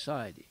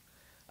society.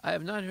 I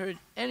have not heard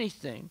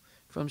anything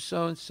from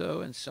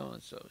so-and-so and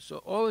so-and-so, so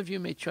all of you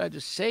may try to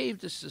save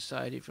the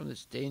society from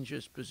this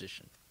dangerous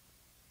position.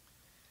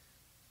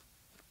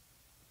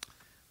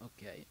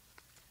 Okay,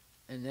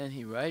 and then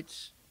he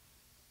writes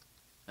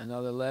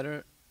another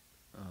letter.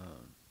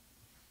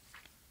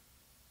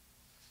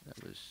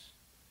 That was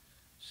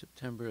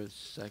September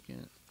 2nd,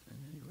 and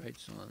then he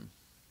writes on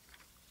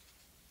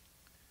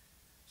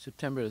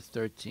September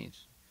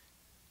 13th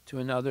to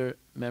another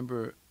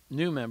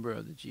new member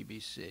of the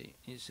GBC.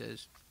 He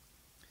says,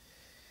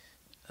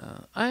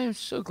 I am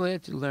so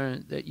glad to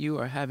learn that you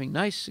are having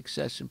nice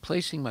success in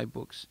placing my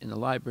books in the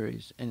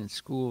libraries and in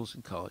schools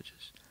and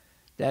colleges.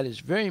 That is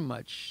very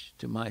much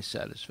to my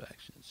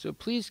satisfaction. So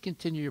please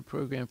continue your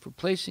program for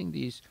placing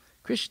these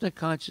Krishna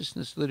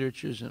consciousness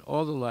literatures in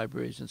all the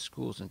libraries and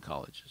schools and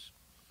colleges.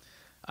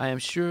 I am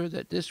sure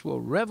that this will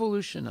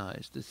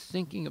revolutionize the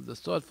thinking of the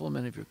thoughtful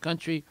men of your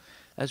country,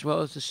 as well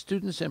as the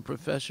students and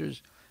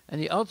professors, and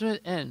the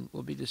ultimate end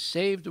will be to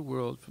save the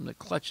world from the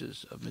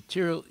clutches of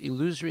material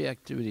illusory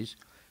activities,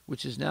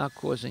 which is now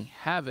causing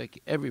havoc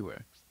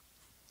everywhere.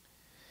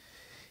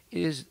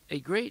 It is a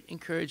great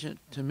encouragement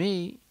to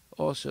me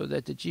also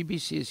that the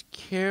GBC is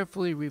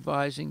carefully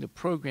revising the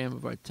program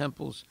of our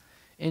temples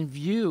in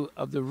view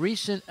of the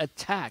recent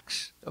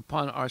attacks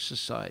upon our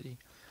society.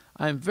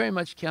 I am very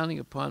much counting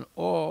upon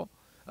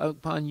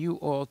you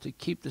all to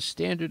keep the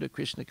standard of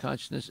Krishna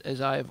consciousness as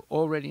I have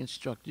already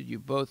instructed you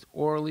both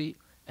orally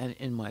and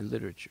in my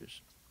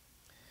literatures.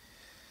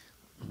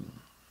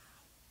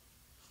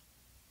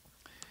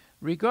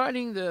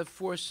 Regarding the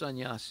 4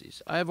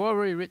 sannyasis, I have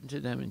already written to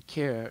them in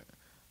care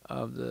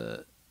of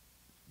the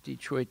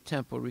Detroit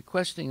Temple,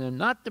 requesting them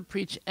not to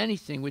preach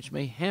anything which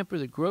may hamper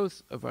the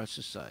growth of our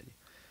society,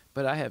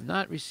 but I have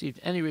not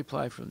received any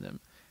reply from them.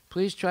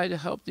 Please try to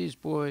help these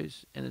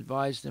boys and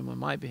advise them on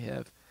my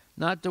behalf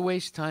not to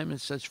waste time in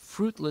such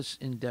fruitless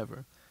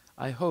endeavor.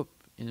 I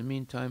hope, in the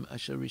meantime, I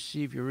shall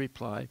receive your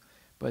reply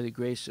by the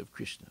grace of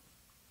Krishna.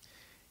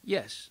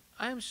 Yes,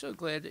 I am so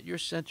glad that your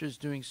center is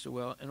doing so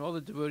well, and all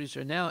the devotees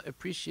are now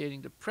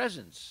appreciating the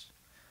presence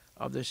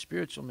of their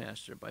spiritual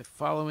master by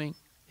following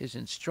his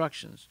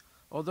instructions,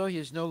 although he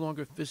is no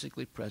longer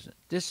physically present.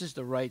 This is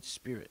the right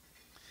spirit.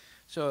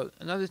 So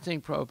another thing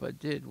Prabhupada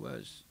did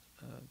was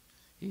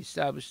he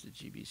established the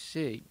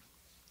GBC,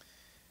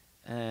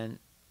 and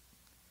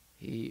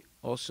he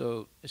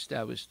also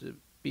established the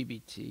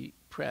BBT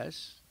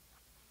press,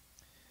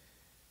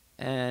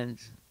 and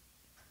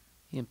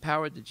he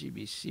empowered the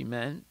GBC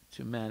men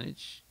to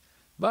manage,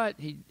 but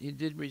he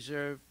did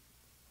reserve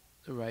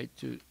the right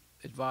to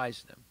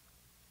advise them.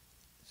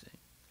 See?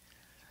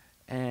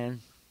 And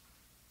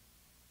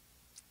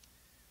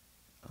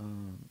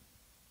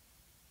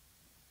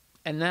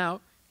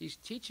now he's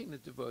teaching the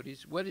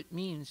devotees what it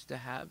means to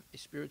have a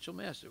spiritual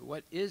master.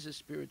 What is a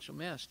spiritual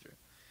master?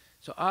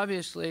 So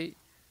obviously,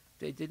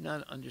 they did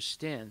not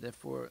understand.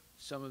 Therefore,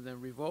 some of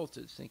them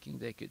revolted, thinking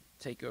they could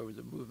take over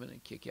the movement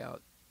and kick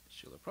out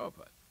Srila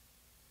Prabhupada.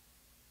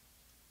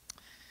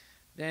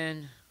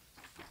 Then,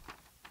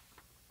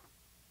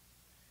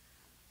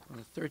 on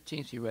the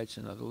 13th, he writes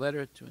another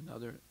letter to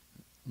another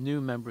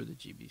new member of the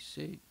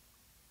GBC.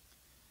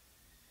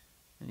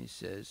 And he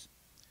says,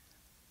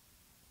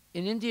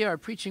 in India, our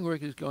preaching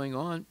work is going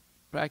on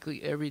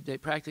practically every day.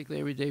 Practically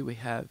every day we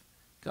have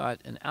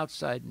got an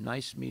outside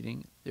nice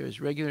meeting. There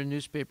is regular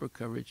newspaper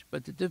coverage,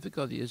 but the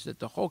difficulty is that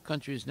the whole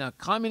country is now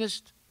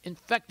communist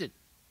infected.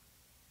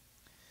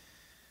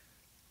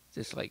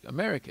 Just like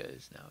America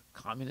is now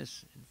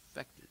communist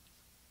infected.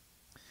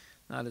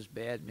 Not as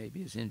bad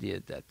maybe as India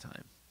at that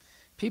time.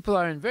 People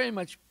are in very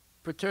much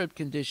perturbed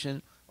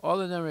condition. All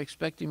of them are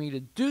expecting me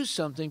to do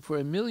something for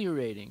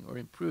ameliorating or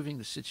improving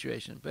the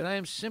situation. But I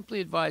am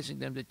simply advising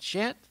them to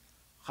chant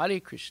Hare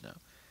Krishna,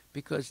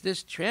 because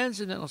this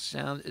transcendental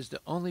sound is the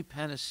only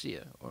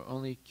panacea or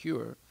only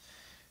cure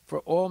for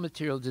all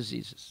material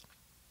diseases.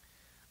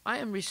 I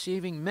am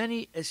receiving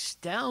many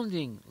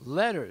astounding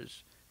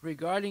letters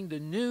regarding the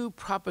new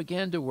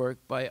propaganda work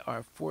by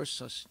our four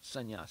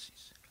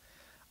sannyasis.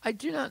 I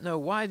do not know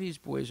why these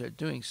boys are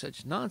doing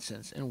such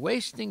nonsense and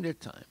wasting their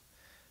time.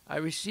 I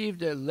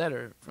received a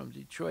letter from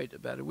Detroit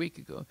about a week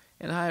ago,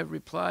 and I have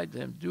replied to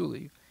them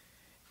duly,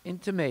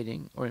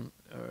 intimating or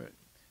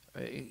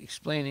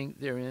explaining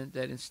therein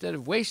that instead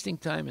of wasting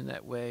time in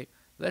that way,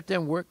 let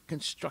them work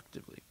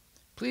constructively.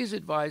 Please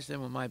advise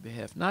them on my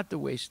behalf not to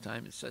waste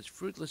time in such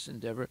fruitless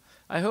endeavor.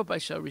 I hope I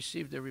shall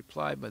receive their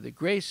reply by the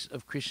grace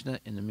of Krishna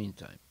in the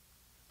meantime.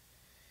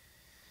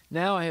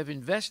 Now I have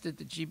invested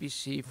the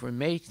GBC for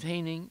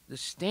maintaining the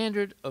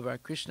standard of our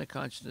Krishna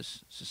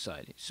Consciousness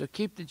Society. So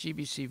keep the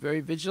GBC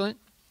very vigilant.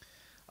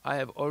 I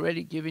have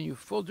already given you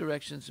full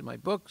directions in my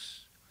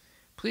books.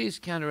 Please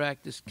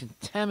counteract this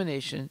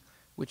contamination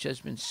which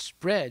has been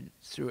spread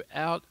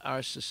throughout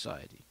our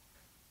society.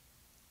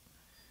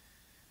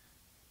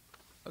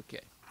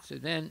 Okay, so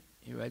then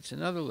he writes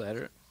another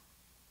letter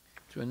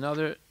to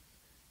another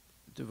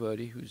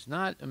devotee who's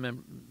not a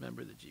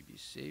member of the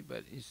GBC,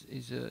 but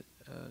he's a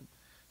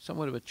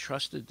somewhat of a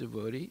trusted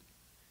devotee.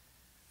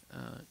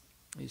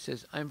 He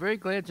says, I'm very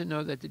glad to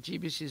know that the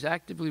GBC is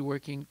actively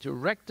working to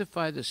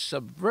rectify the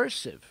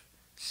subversive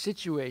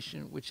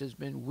situation which has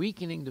been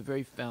weakening the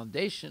very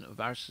foundation of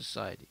our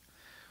society.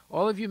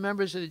 All of you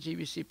members of the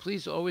GBC,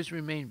 please always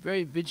remain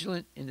very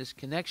vigilant in this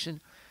connection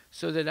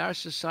so that our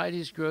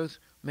society's growth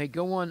may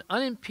go on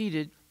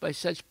unimpeded by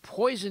such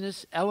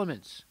poisonous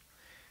elements.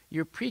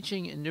 Your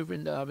preaching in New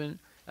Vrindavan,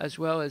 as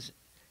well as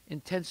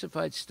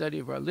intensified study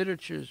of our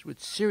literatures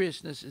with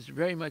seriousness, is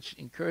very much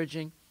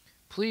encouraging.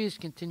 Please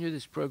continue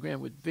this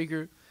program with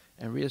vigor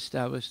and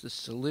reestablish the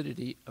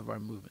solidity of our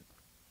movement.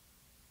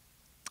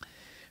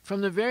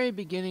 From the very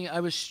beginning, I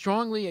was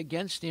strongly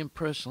against the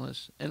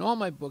impersonalists, and all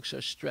my books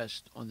are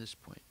stressed on this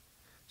point.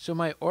 So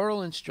my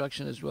oral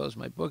instruction as well as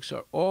my books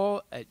are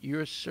all at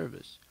your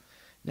service.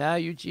 Now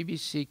you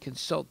GBC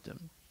consult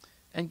them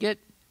and get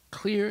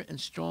clear and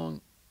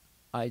strong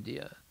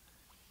idea.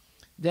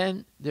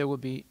 Then there will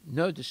be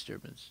no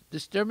disturbance.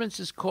 Disturbance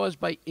is caused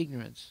by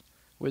ignorance.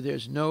 Where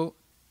there's no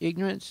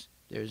ignorance,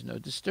 there is no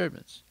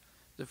disturbance.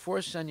 The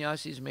four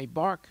sannyasis may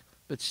bark,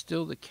 but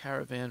still the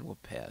caravan will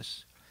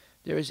pass.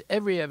 There is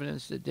every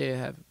evidence that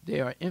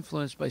they are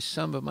influenced by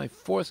some of my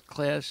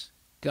fourth-class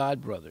god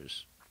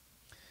brothers.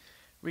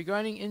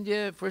 Regarding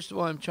India, first of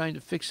all, I'm trying to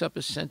fix up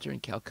a center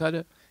in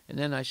Calcutta, and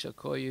then I shall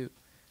call you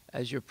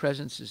as your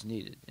presence is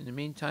needed. In the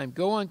meantime,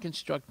 go on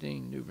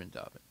constructing New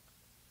Vrindavan.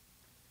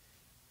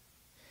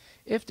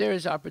 If there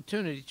is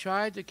opportunity,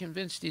 try to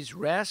convince these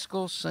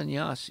rascal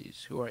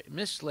sannyasis who are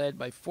misled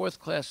by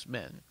fourth-class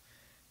men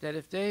that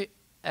if they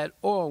at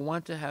all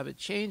want to have a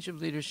change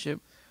of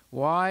leadership,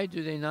 why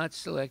do they not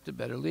select a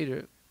better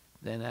leader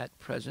than at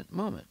present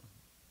moment?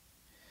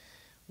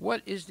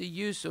 What is the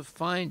use of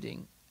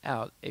finding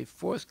out a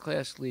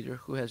fourth-class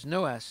leader who has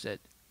no asset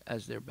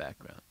as their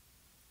background?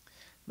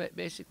 But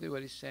basically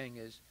what he's saying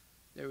is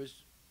there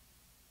was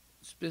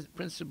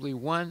principally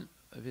one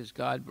of his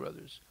god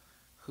brothers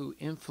who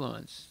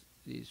influenced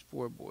these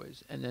four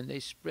boys, and then they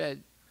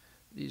spread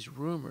these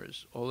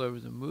rumors all over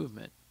the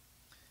movement,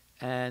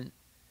 and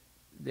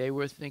they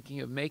were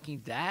thinking of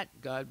making that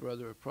god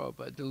brother of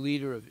Prabhupada the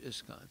leader of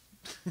ISKCON.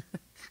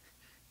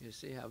 You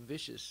see how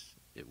vicious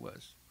it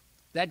was.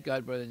 That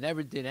god brother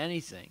never did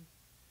anything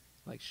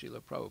like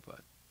Srila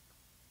Prabhupada,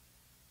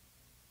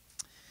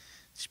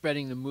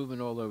 spreading the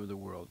movement all over the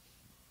world.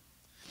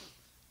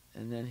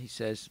 And then he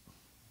says,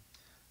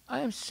 I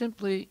am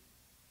simply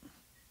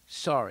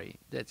sorry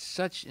that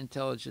such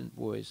intelligent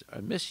boys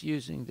are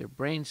misusing their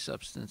brain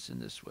substance in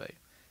this way.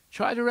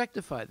 Try to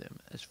rectify them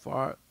as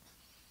far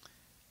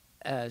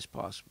as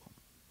possible.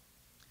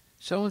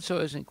 So-and-so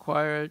has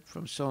inquired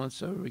from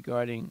so-and-so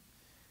regarding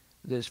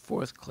this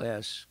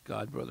fourth-class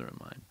godbrother of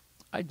mine.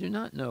 I do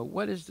not know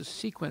what is the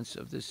sequence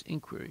of this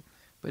inquiry,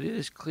 but it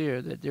is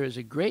clear that there is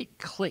a great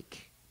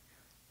clique,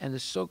 and the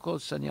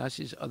so-called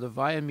sannyasis are the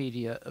via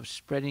media of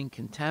spreading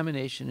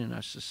contamination in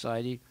our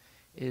society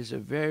is a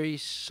very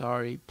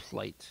sorry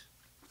plight.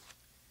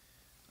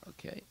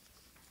 Okay,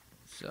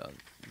 so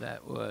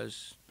that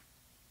was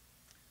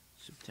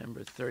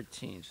September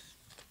 13th.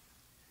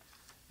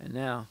 And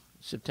now,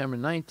 September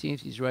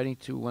 19th, he's writing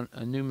to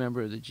a new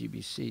member of the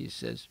GBC. He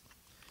says,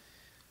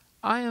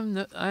 I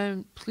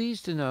am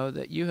pleased to know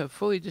that you have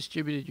fully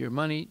distributed your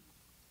money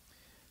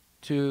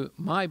to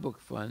my book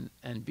fund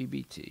and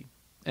BBT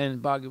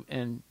and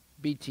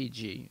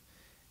BTG.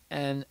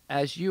 And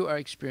as you are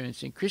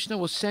experiencing, Krishna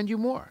will send you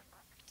more.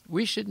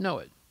 We should know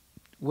it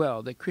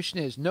well that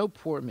Krishna is no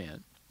poor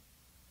man,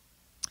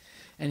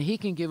 and he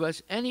can give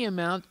us any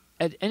amount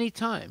at any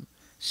time.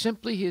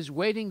 Simply he is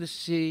waiting to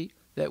see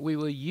that we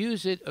will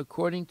use it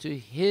according to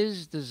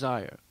his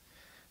desire.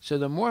 So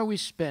the more we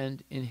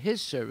spend in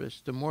his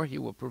service, the more he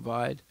will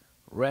provide,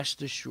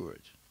 rest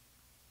assured.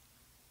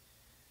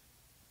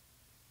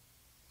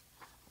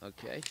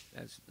 Okay,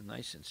 that's a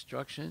nice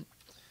instruction.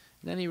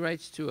 Then he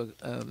writes to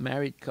a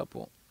married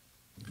couple,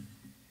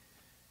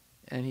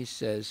 and he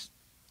says,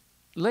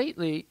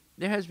 lately,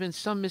 there has been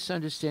some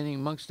misunderstanding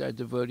amongst our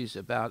devotees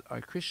about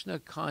our Krishna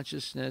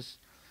consciousness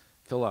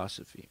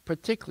philosophy.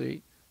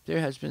 Particularly,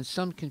 there has been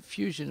some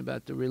confusion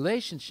about the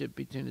relationship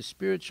between the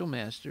spiritual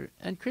master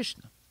and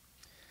Krishna.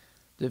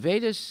 The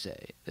Vedas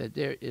say that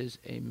there is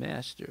a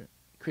master,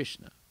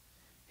 Krishna.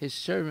 His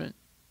servant,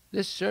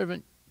 this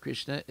servant,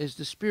 Krishna, is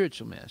the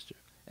spiritual master.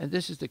 And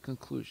this is the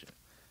conclusion.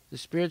 The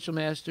spiritual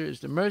master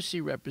is the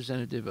mercy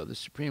representative of the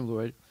Supreme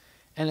Lord,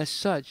 and as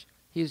such,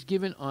 he is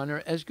given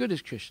honor as good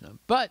as Krishna.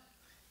 But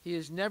he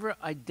is never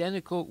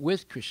identical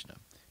with Krishna.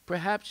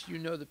 Perhaps you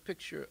know the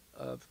picture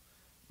of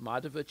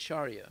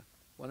Madhavacharya,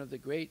 one of the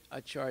great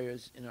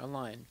acharyas in our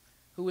line,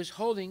 who is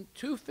holding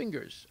two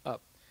fingers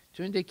up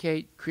to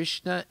indicate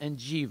Krishna and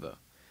Jiva.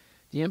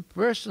 The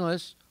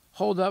impersonalists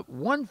hold up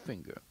one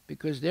finger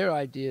because their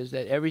idea is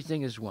that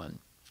everything is one.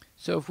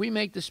 So if we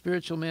make the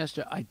spiritual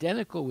master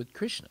identical with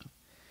Krishna,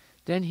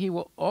 then he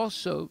will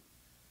also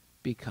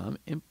become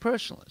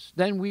impersonalist.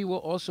 Then we will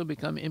also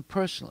become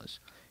impersonalists.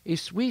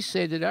 If we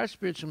say that our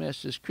spiritual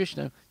master is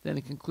Krishna, then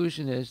the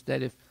conclusion is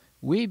that if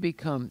we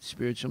become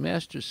spiritual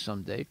masters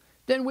someday,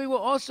 then we will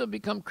also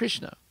become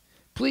Krishna.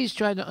 Please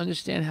try to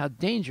understand how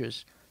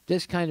dangerous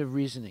this kind of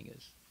reasoning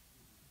is.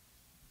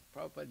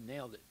 Prabhupada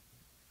nailed it.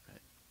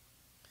 Right?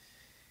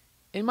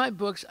 In my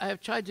books, I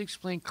have tried to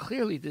explain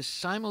clearly this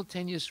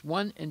simultaneous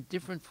one and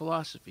different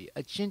philosophy,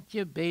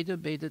 Achintya Bheda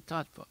Bheda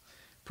Tattva,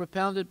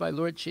 propounded by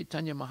Lord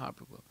Chaitanya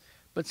Mahaprabhu.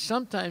 But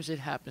sometimes it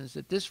happens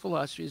that this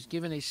philosophy is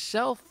given a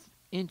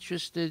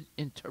self-interested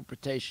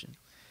interpretation.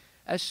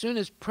 As soon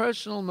as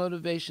personal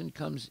motivation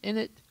comes in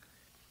it,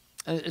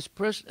 as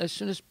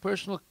soon as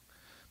personal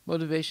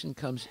motivation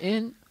comes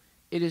in,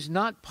 it is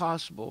not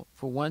possible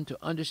for one to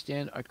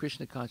understand our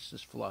Krishna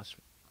consciousness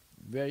philosophy.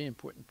 Very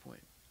important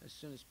point. As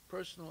soon as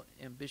personal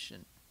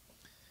ambition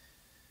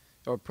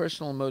or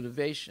personal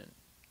motivation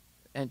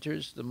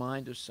enters the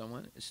mind of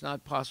someone, it's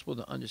not possible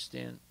to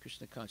understand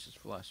Krishna conscious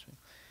philosophy.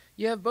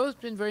 You have both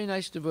been very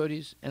nice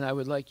devotees, and I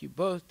would like you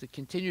both to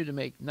continue to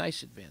make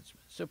nice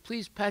advancements. So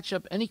please patch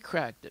up any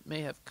crack that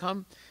may have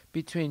come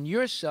between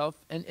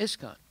yourself and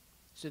ISKCON.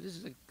 So this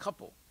is a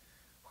couple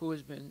who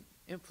has been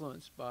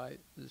influenced by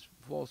this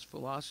false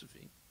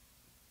philosophy.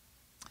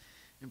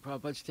 And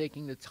Prabhupada's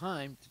taking the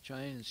time to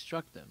try and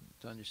instruct them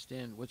to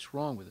understand what's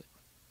wrong with it.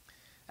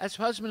 As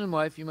husband and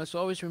wife, you must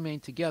always remain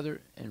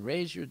together and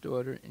raise your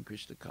daughter in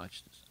Krishna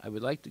consciousness. I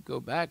would like to go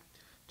back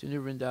to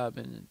New Vrindavan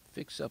and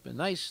fix up a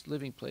nice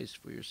living place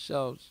for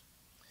yourselves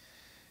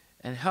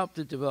and help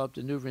to develop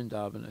the New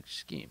Vrindavan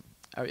scheme.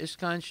 Our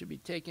ISKCON should be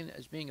taken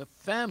as being a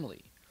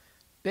family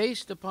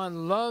based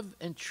upon love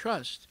and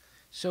trust,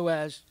 so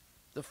as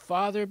the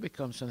father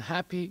becomes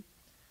unhappy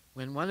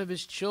when one of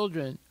his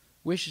children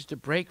wishes to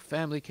break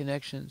family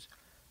connections.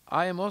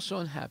 I am also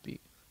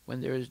unhappy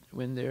when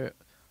there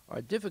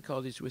are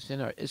difficulties within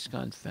our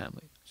ISKCON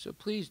family. So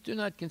please do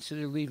not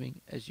consider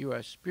leaving, as you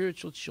are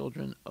spiritual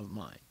children of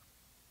mine.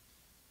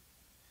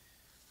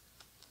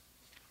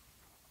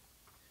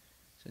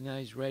 So now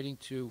he's writing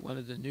to one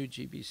of the new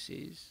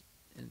GBCs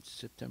in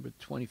September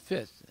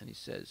 25th, and he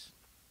says,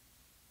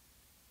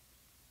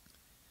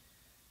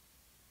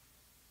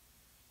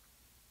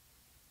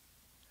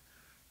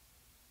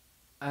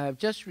 I have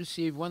just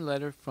received one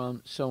letter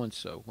from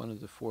so-and-so, one of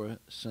the four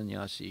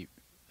sannyasi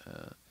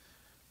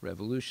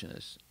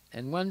revolutionists,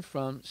 and one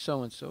from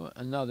so-and-so,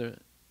 another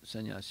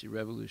sannyasi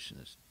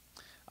revolutionist.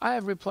 I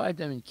have replied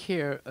them in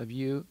care of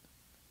you,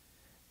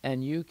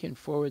 and you can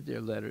forward their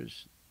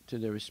letters to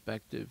their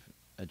respective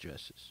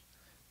addresses.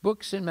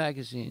 Books and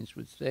magazines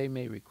which they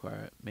may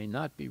require may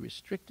not be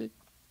restricted.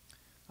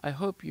 I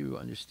hope you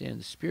understand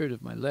the spirit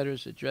of my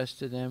letters addressed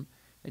to them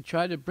and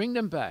try to bring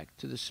them back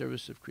to the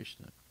service of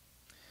Krishna.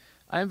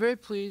 I am very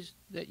pleased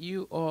that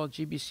you all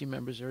GBC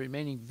members are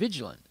remaining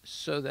vigilant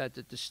so that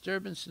the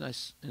disturbance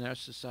in our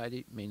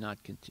society may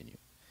not continue.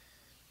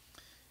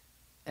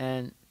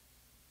 And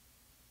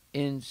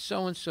in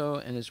so-and-so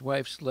and his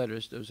wife's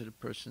letters, those are the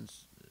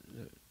persons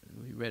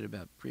we read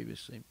about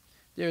previously,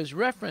 there is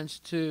reference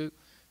to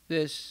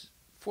this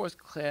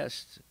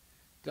fourth-class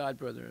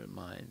godbrother of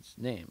mine's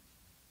name,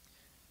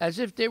 as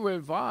if they were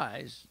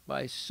advised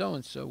by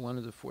so-and-so, one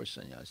of the 4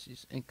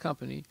 sannyasis and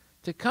company,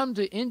 to come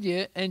to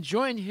India and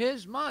join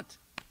his mat.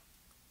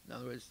 In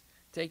other words,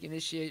 take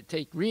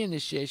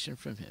reinitiation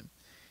from him.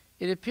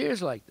 It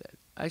appears like that.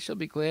 I shall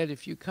be glad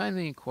if you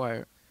kindly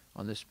inquire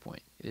on this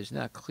point. It is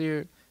now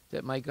clear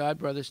that my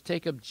godbrothers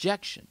take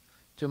objection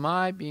to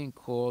my being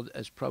called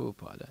as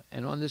Prabhupada,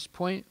 and on this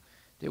point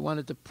they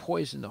wanted to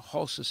poison the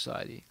whole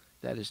society.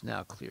 That is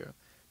now clear.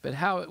 But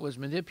how it was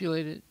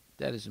manipulated,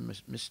 that is a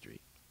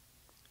mystery.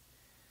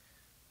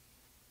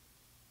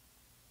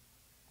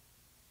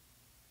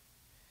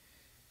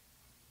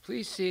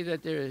 Please see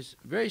that there is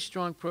a very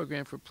strong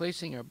program for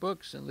placing our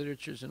books and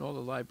literatures in all the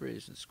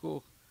libraries and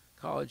school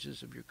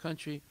colleges of your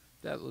country.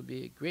 That will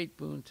be a great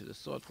boon to the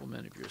thoughtful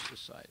men of your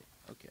society.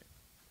 Okay.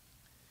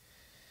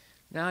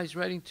 Now he's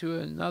writing to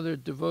another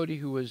devotee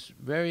who was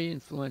very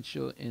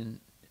influential in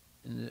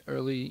the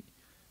early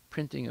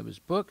printing of his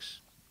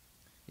books.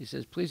 He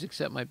says, please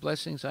accept my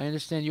blessings. I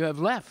understand you have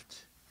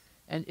left,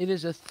 and it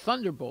is a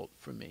thunderbolt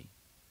for me.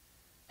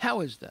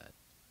 How is that?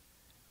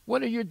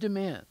 What are your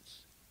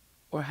demands?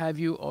 Or have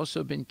you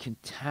also been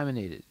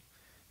contaminated?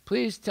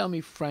 Please tell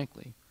me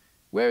frankly,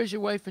 where is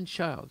your wife and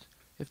child?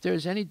 If there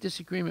is any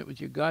disagreement with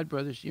your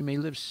godbrothers, you may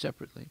live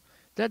separately.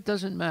 That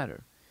doesn't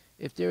matter.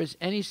 If there is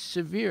any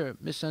severe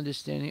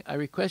misunderstanding, I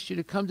request you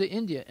to come to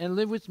India and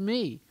live with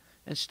me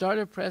and start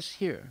a press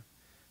here.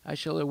 I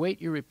shall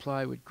await your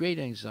reply with great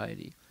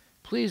anxiety.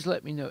 Please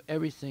let me know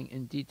everything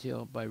in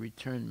detail by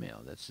return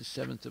mail. That's the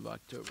 7th of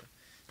October.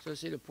 So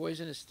see, the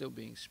poison is still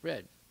being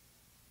spread.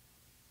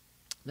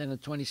 Then on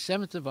the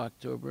 27th of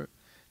October,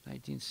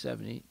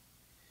 1970,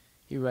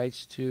 he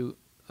writes to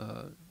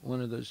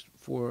one of those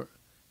 4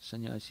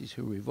 sannyasis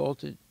who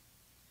revolted.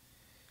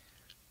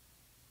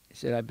 He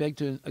said, I beg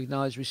to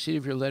acknowledge receipt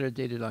of your letter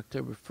dated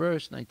October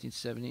 1st,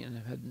 1970,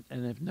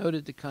 and have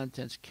noted the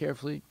contents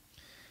carefully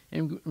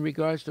in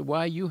regards to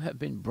why you have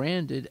been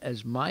branded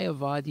as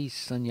Mayavadi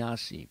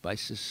sannyasi by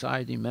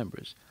society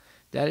members.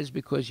 That is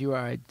because you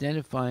are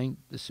identifying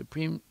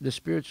the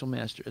spiritual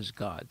master as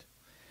God.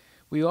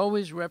 We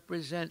always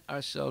represent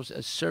ourselves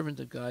as servant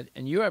of God,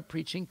 and you are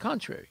preaching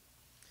contrary.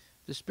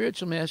 The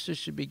spiritual master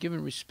should be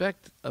given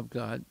respect of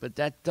God, but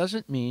that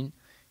doesn't mean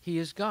he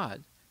is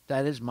God.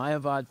 That is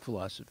Mayavad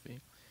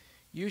philosophy.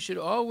 You should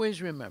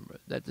always remember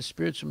that the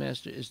spiritual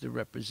master is the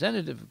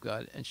representative of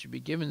God and should be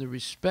given the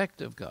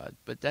respect of God,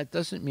 but that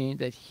doesn't mean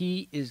that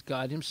he is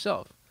God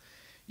himself.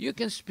 You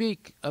can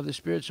speak of the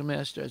spiritual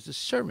master as the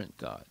servant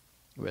God,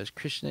 whereas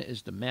Krishna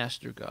is the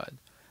master God.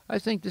 I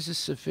think this is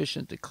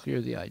sufficient to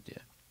clear the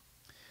idea.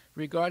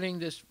 Regarding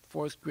this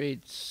 4th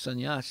grade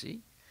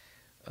sannyasi,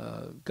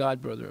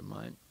 godbrother of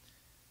mine,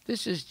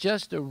 this is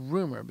just a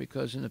rumor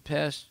because in the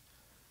past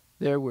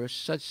there were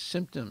such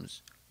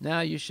symptoms.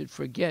 Now you should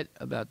forget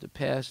about the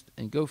past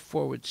and go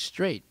forward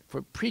straight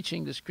for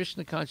preaching this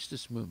Krishna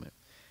consciousness movement.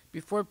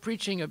 Before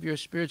preaching of your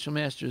spiritual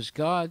master as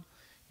God,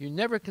 you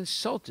never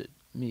consulted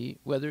me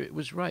whether it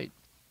was right.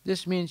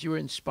 This means you were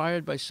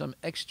inspired by some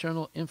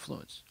external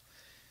influence.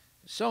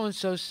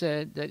 So-and-so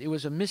said that it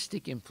was a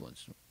mystic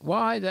influence.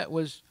 Why that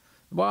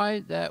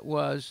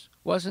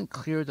wasn't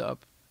cleared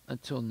up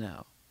until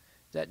now.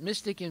 That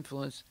mystic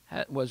influence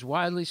was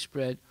widely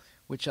spread,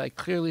 which I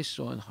clearly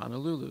saw in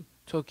Honolulu,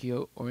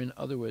 Tokyo, or in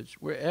other words,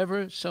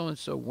 wherever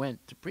so-and-so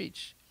went to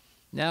preach.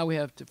 Now we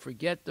have to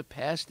forget the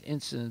past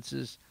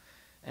incidences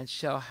and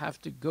shall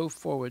have to go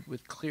forward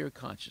with clear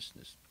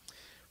consciousness.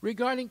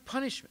 Regarding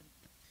punishment,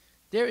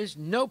 there is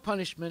no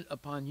punishment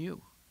upon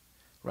you.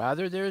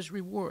 Rather, there is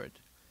reward.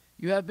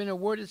 You have been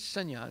awarded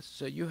sannyas,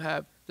 so you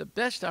have the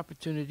best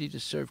opportunity to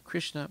serve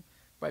Krishna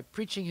by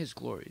preaching his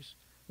glories.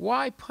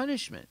 Why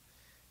punishment?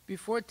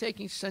 Before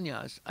taking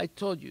sannyas, I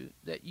told you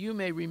that you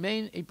may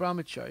remain a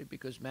brahmachari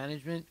because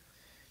management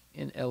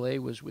in LA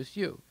was with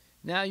you.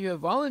 Now you have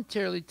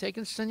voluntarily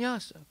taken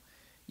sannyasa.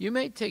 You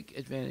may take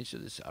advantage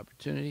of this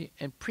opportunity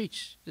and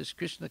preach this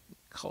Krishna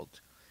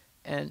cult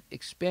and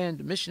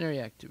expand missionary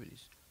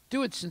activities.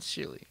 Do it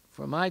sincerely.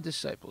 For my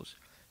disciples,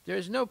 there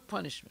is no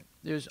punishment.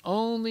 There is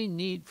no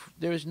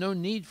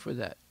need for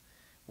that.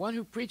 One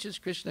who preaches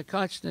Krishna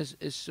consciousness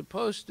is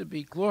supposed to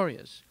be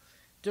glorious.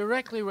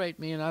 Directly write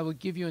me and I will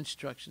give you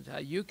instructions how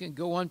you can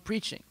go on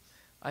preaching.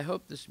 I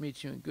hope this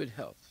meets you in good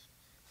health.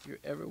 Your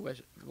ever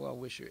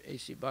well-wisher,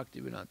 A.C.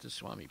 Bhaktivedanta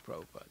Swami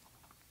Prabhupada.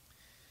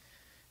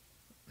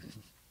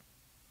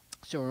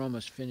 So we're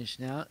almost finished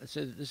now.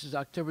 So this is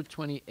October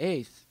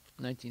 28th,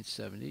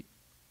 1970.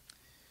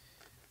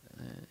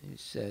 He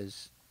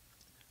says,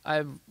 I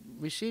have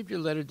received your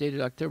letter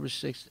dated October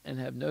 6th and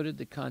have noted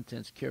the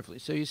contents carefully.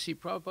 So you see,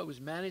 Prabhupada was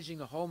managing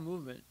the whole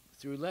movement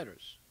through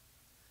letters.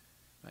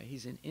 Right?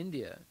 He's in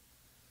India,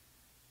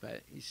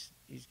 but he's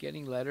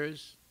getting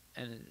letters,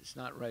 and it's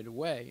not right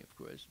away, of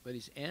course, but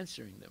he's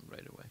answering them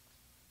right away.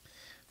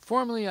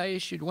 Formally, I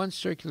issued one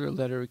circular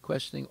letter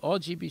requesting all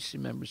GBC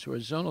members who are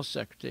zonal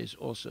secretaries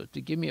also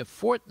to give me a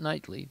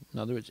fortnightly, in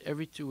other words,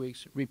 every 2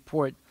 weeks,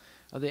 report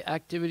of the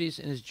activities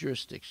in his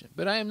jurisdiction.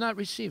 But I am not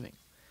receiving.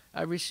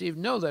 I've received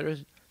no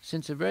letters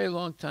since a very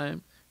long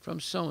time from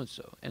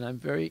so-and-so, and I'm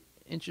very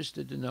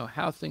interested to know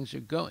how things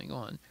are going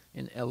on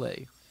in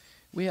L.A.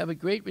 We have a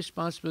great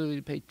responsibility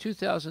to pay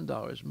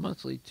 $2,000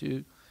 monthly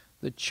to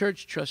the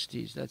church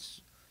trustees.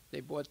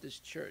 They bought this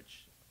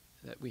church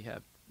that we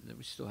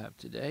still have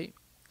today.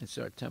 It's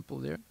our temple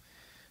there.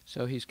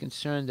 So he's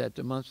concerned that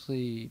the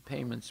monthly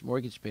payments,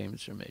 mortgage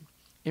payments, are made.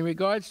 In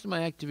regards to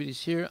my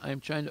activities here, I am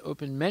trying to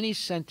open many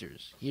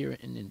centers here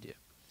in India.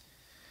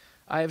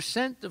 I have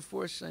sent the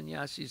 4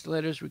 sannyasis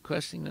letters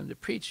requesting them to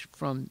preach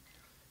from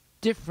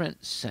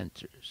different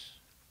centers.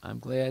 I'm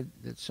glad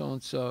that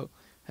so-and-so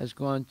has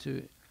gone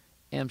to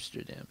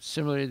Amsterdam.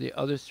 Similarly, the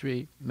other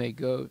 3 may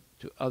go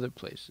to other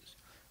places.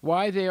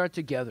 Why they are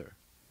together?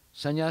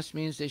 Sannyas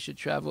means they should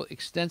travel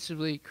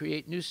extensively,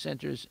 create new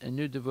centers and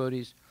new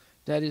devotees.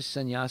 That is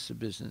sannyasa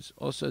business.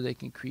 Also, they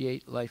can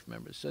create life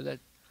members. So that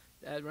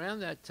around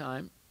that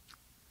time,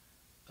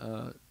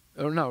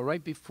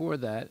 right before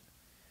that,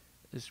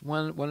 this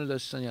one of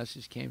those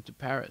sannyasis came to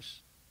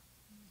Paris,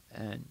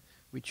 and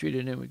we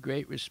treated him with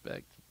great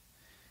respect.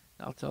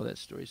 I'll tell that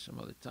story some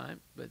other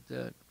time. But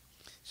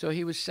so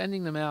he was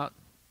sending them out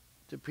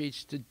to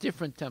preach to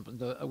different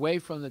temples, away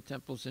from the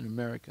temples in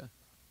America.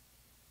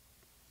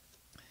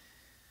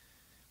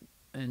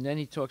 And then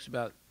he talks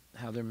about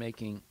how they're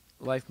making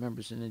life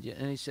members in India.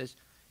 And he says,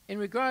 in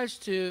regards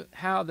to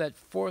how that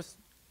 4th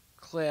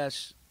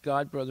class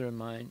god brother of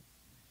mine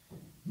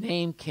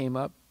name came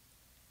up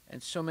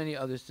and so many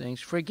other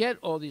things, forget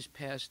all these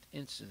past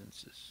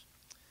incidences.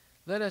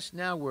 Let us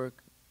now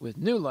work with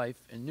new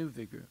life and new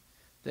vigor,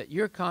 that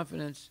your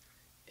confidence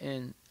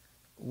in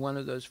one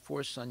of those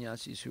 4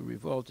 sannyasis who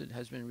revolted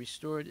has been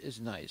restored is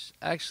nice.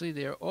 Actually,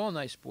 they are all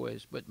nice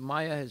boys, but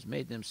Maya has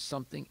made them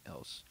something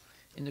else.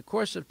 In the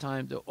course of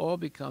time, they'll all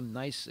become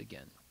nice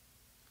again.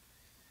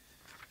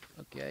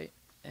 Okay,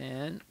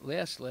 and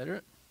last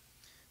letter,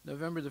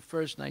 November the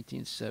 1st,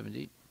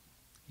 1970.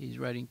 He's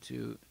writing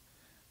to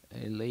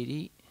a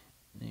lady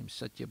named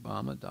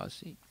Satyabhama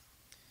Dasi.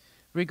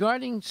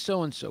 Regarding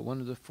so-and-so,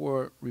 one of the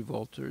 4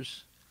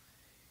 revolters,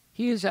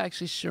 he has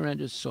actually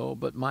surrendered his soul,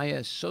 but Maya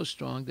is so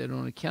strong that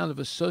on account of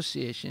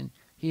association,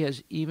 he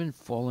has even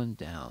fallen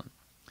down.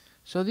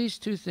 So these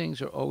 2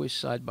 things are always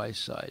side by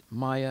side,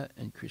 Maya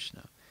and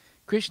Krishna.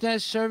 Krishna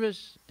is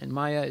service, and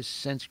Maya is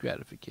sense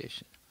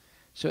gratification.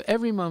 So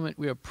every moment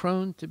we are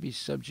prone to be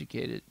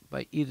subjugated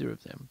by either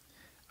of them.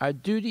 Our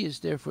duty is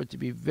therefore to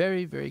be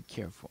very, very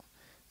careful.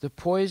 The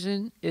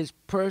poison is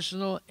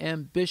personal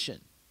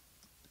ambition.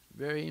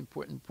 Very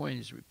important point.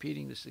 He's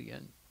repeating this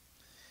again.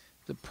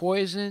 The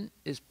poison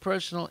is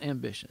personal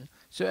ambition.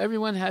 So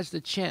everyone has the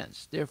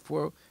chance.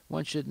 Therefore,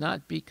 one should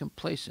not be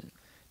complacent.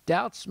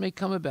 Doubts may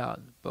come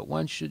about, but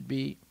one should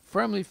be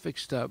firmly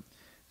fixed up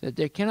that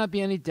there cannot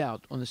be any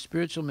doubt on the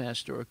spiritual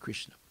master or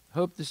Krishna.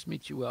 Hope this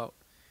meets you well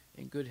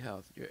in good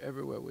health. Your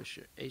ever well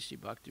wisher, A.C.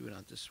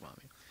 Bhaktivedanta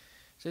Swami.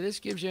 So this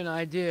gives you an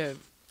idea of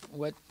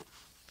what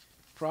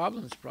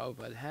problems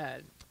Prabhupada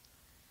had,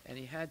 and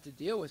he had to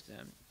deal with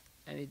them.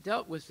 And he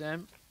dealt with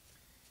them,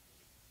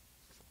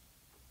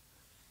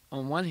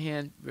 on one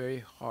hand,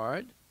 very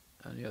hard,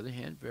 on the other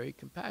hand, very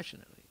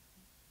compassionately.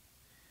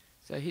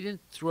 So he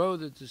didn't throw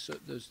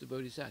those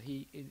devotees out.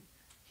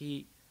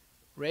 He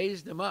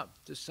raised them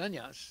up to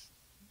sannyas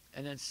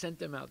and then sent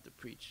them out to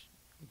preach,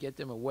 get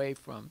them away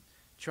from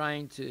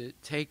trying to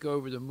take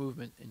over the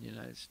movement in the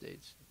United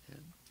States.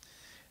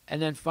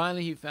 And then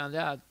finally he found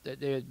out that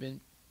they had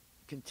been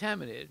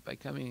contaminated by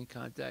coming in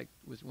contact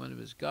with one of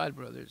his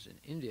godbrothers in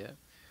India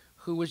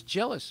who was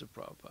jealous of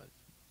Prabhupada.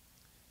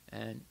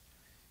 And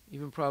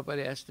even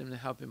Prabhupada asked him to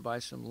help him buy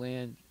some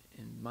land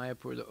in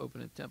Mayapur to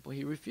open a temple.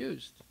 He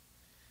refused.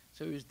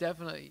 So he was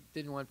definitely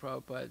didn't want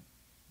Prabhupada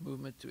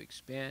movement to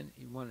expand.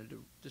 He wanted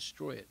to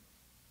destroy it.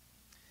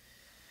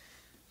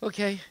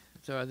 Okay,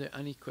 so are there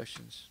any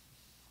questions?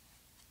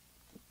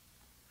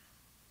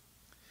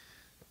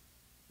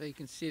 So you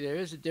can see there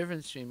is a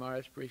difference between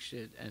Maharaj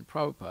Parikshit and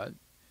Prabhupada,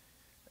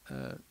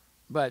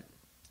 but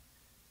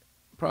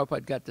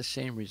Prabhupada got the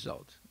same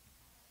result.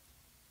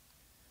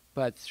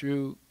 But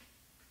through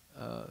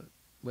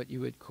what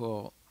you would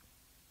call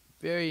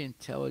very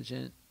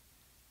intelligent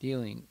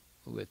dealing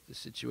with the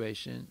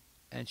situation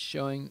and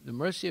showing the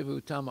mercy of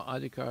Uttama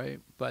Adhikari,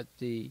 but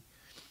the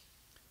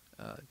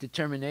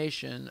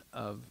determination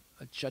of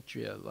a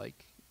Kshatriya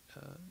like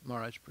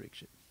Maharaj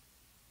Parikshit.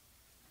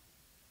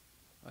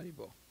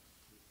 Haribol.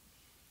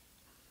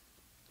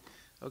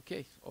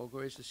 Okay, all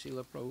glories to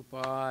Srila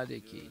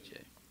Prabhupada ki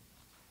jai.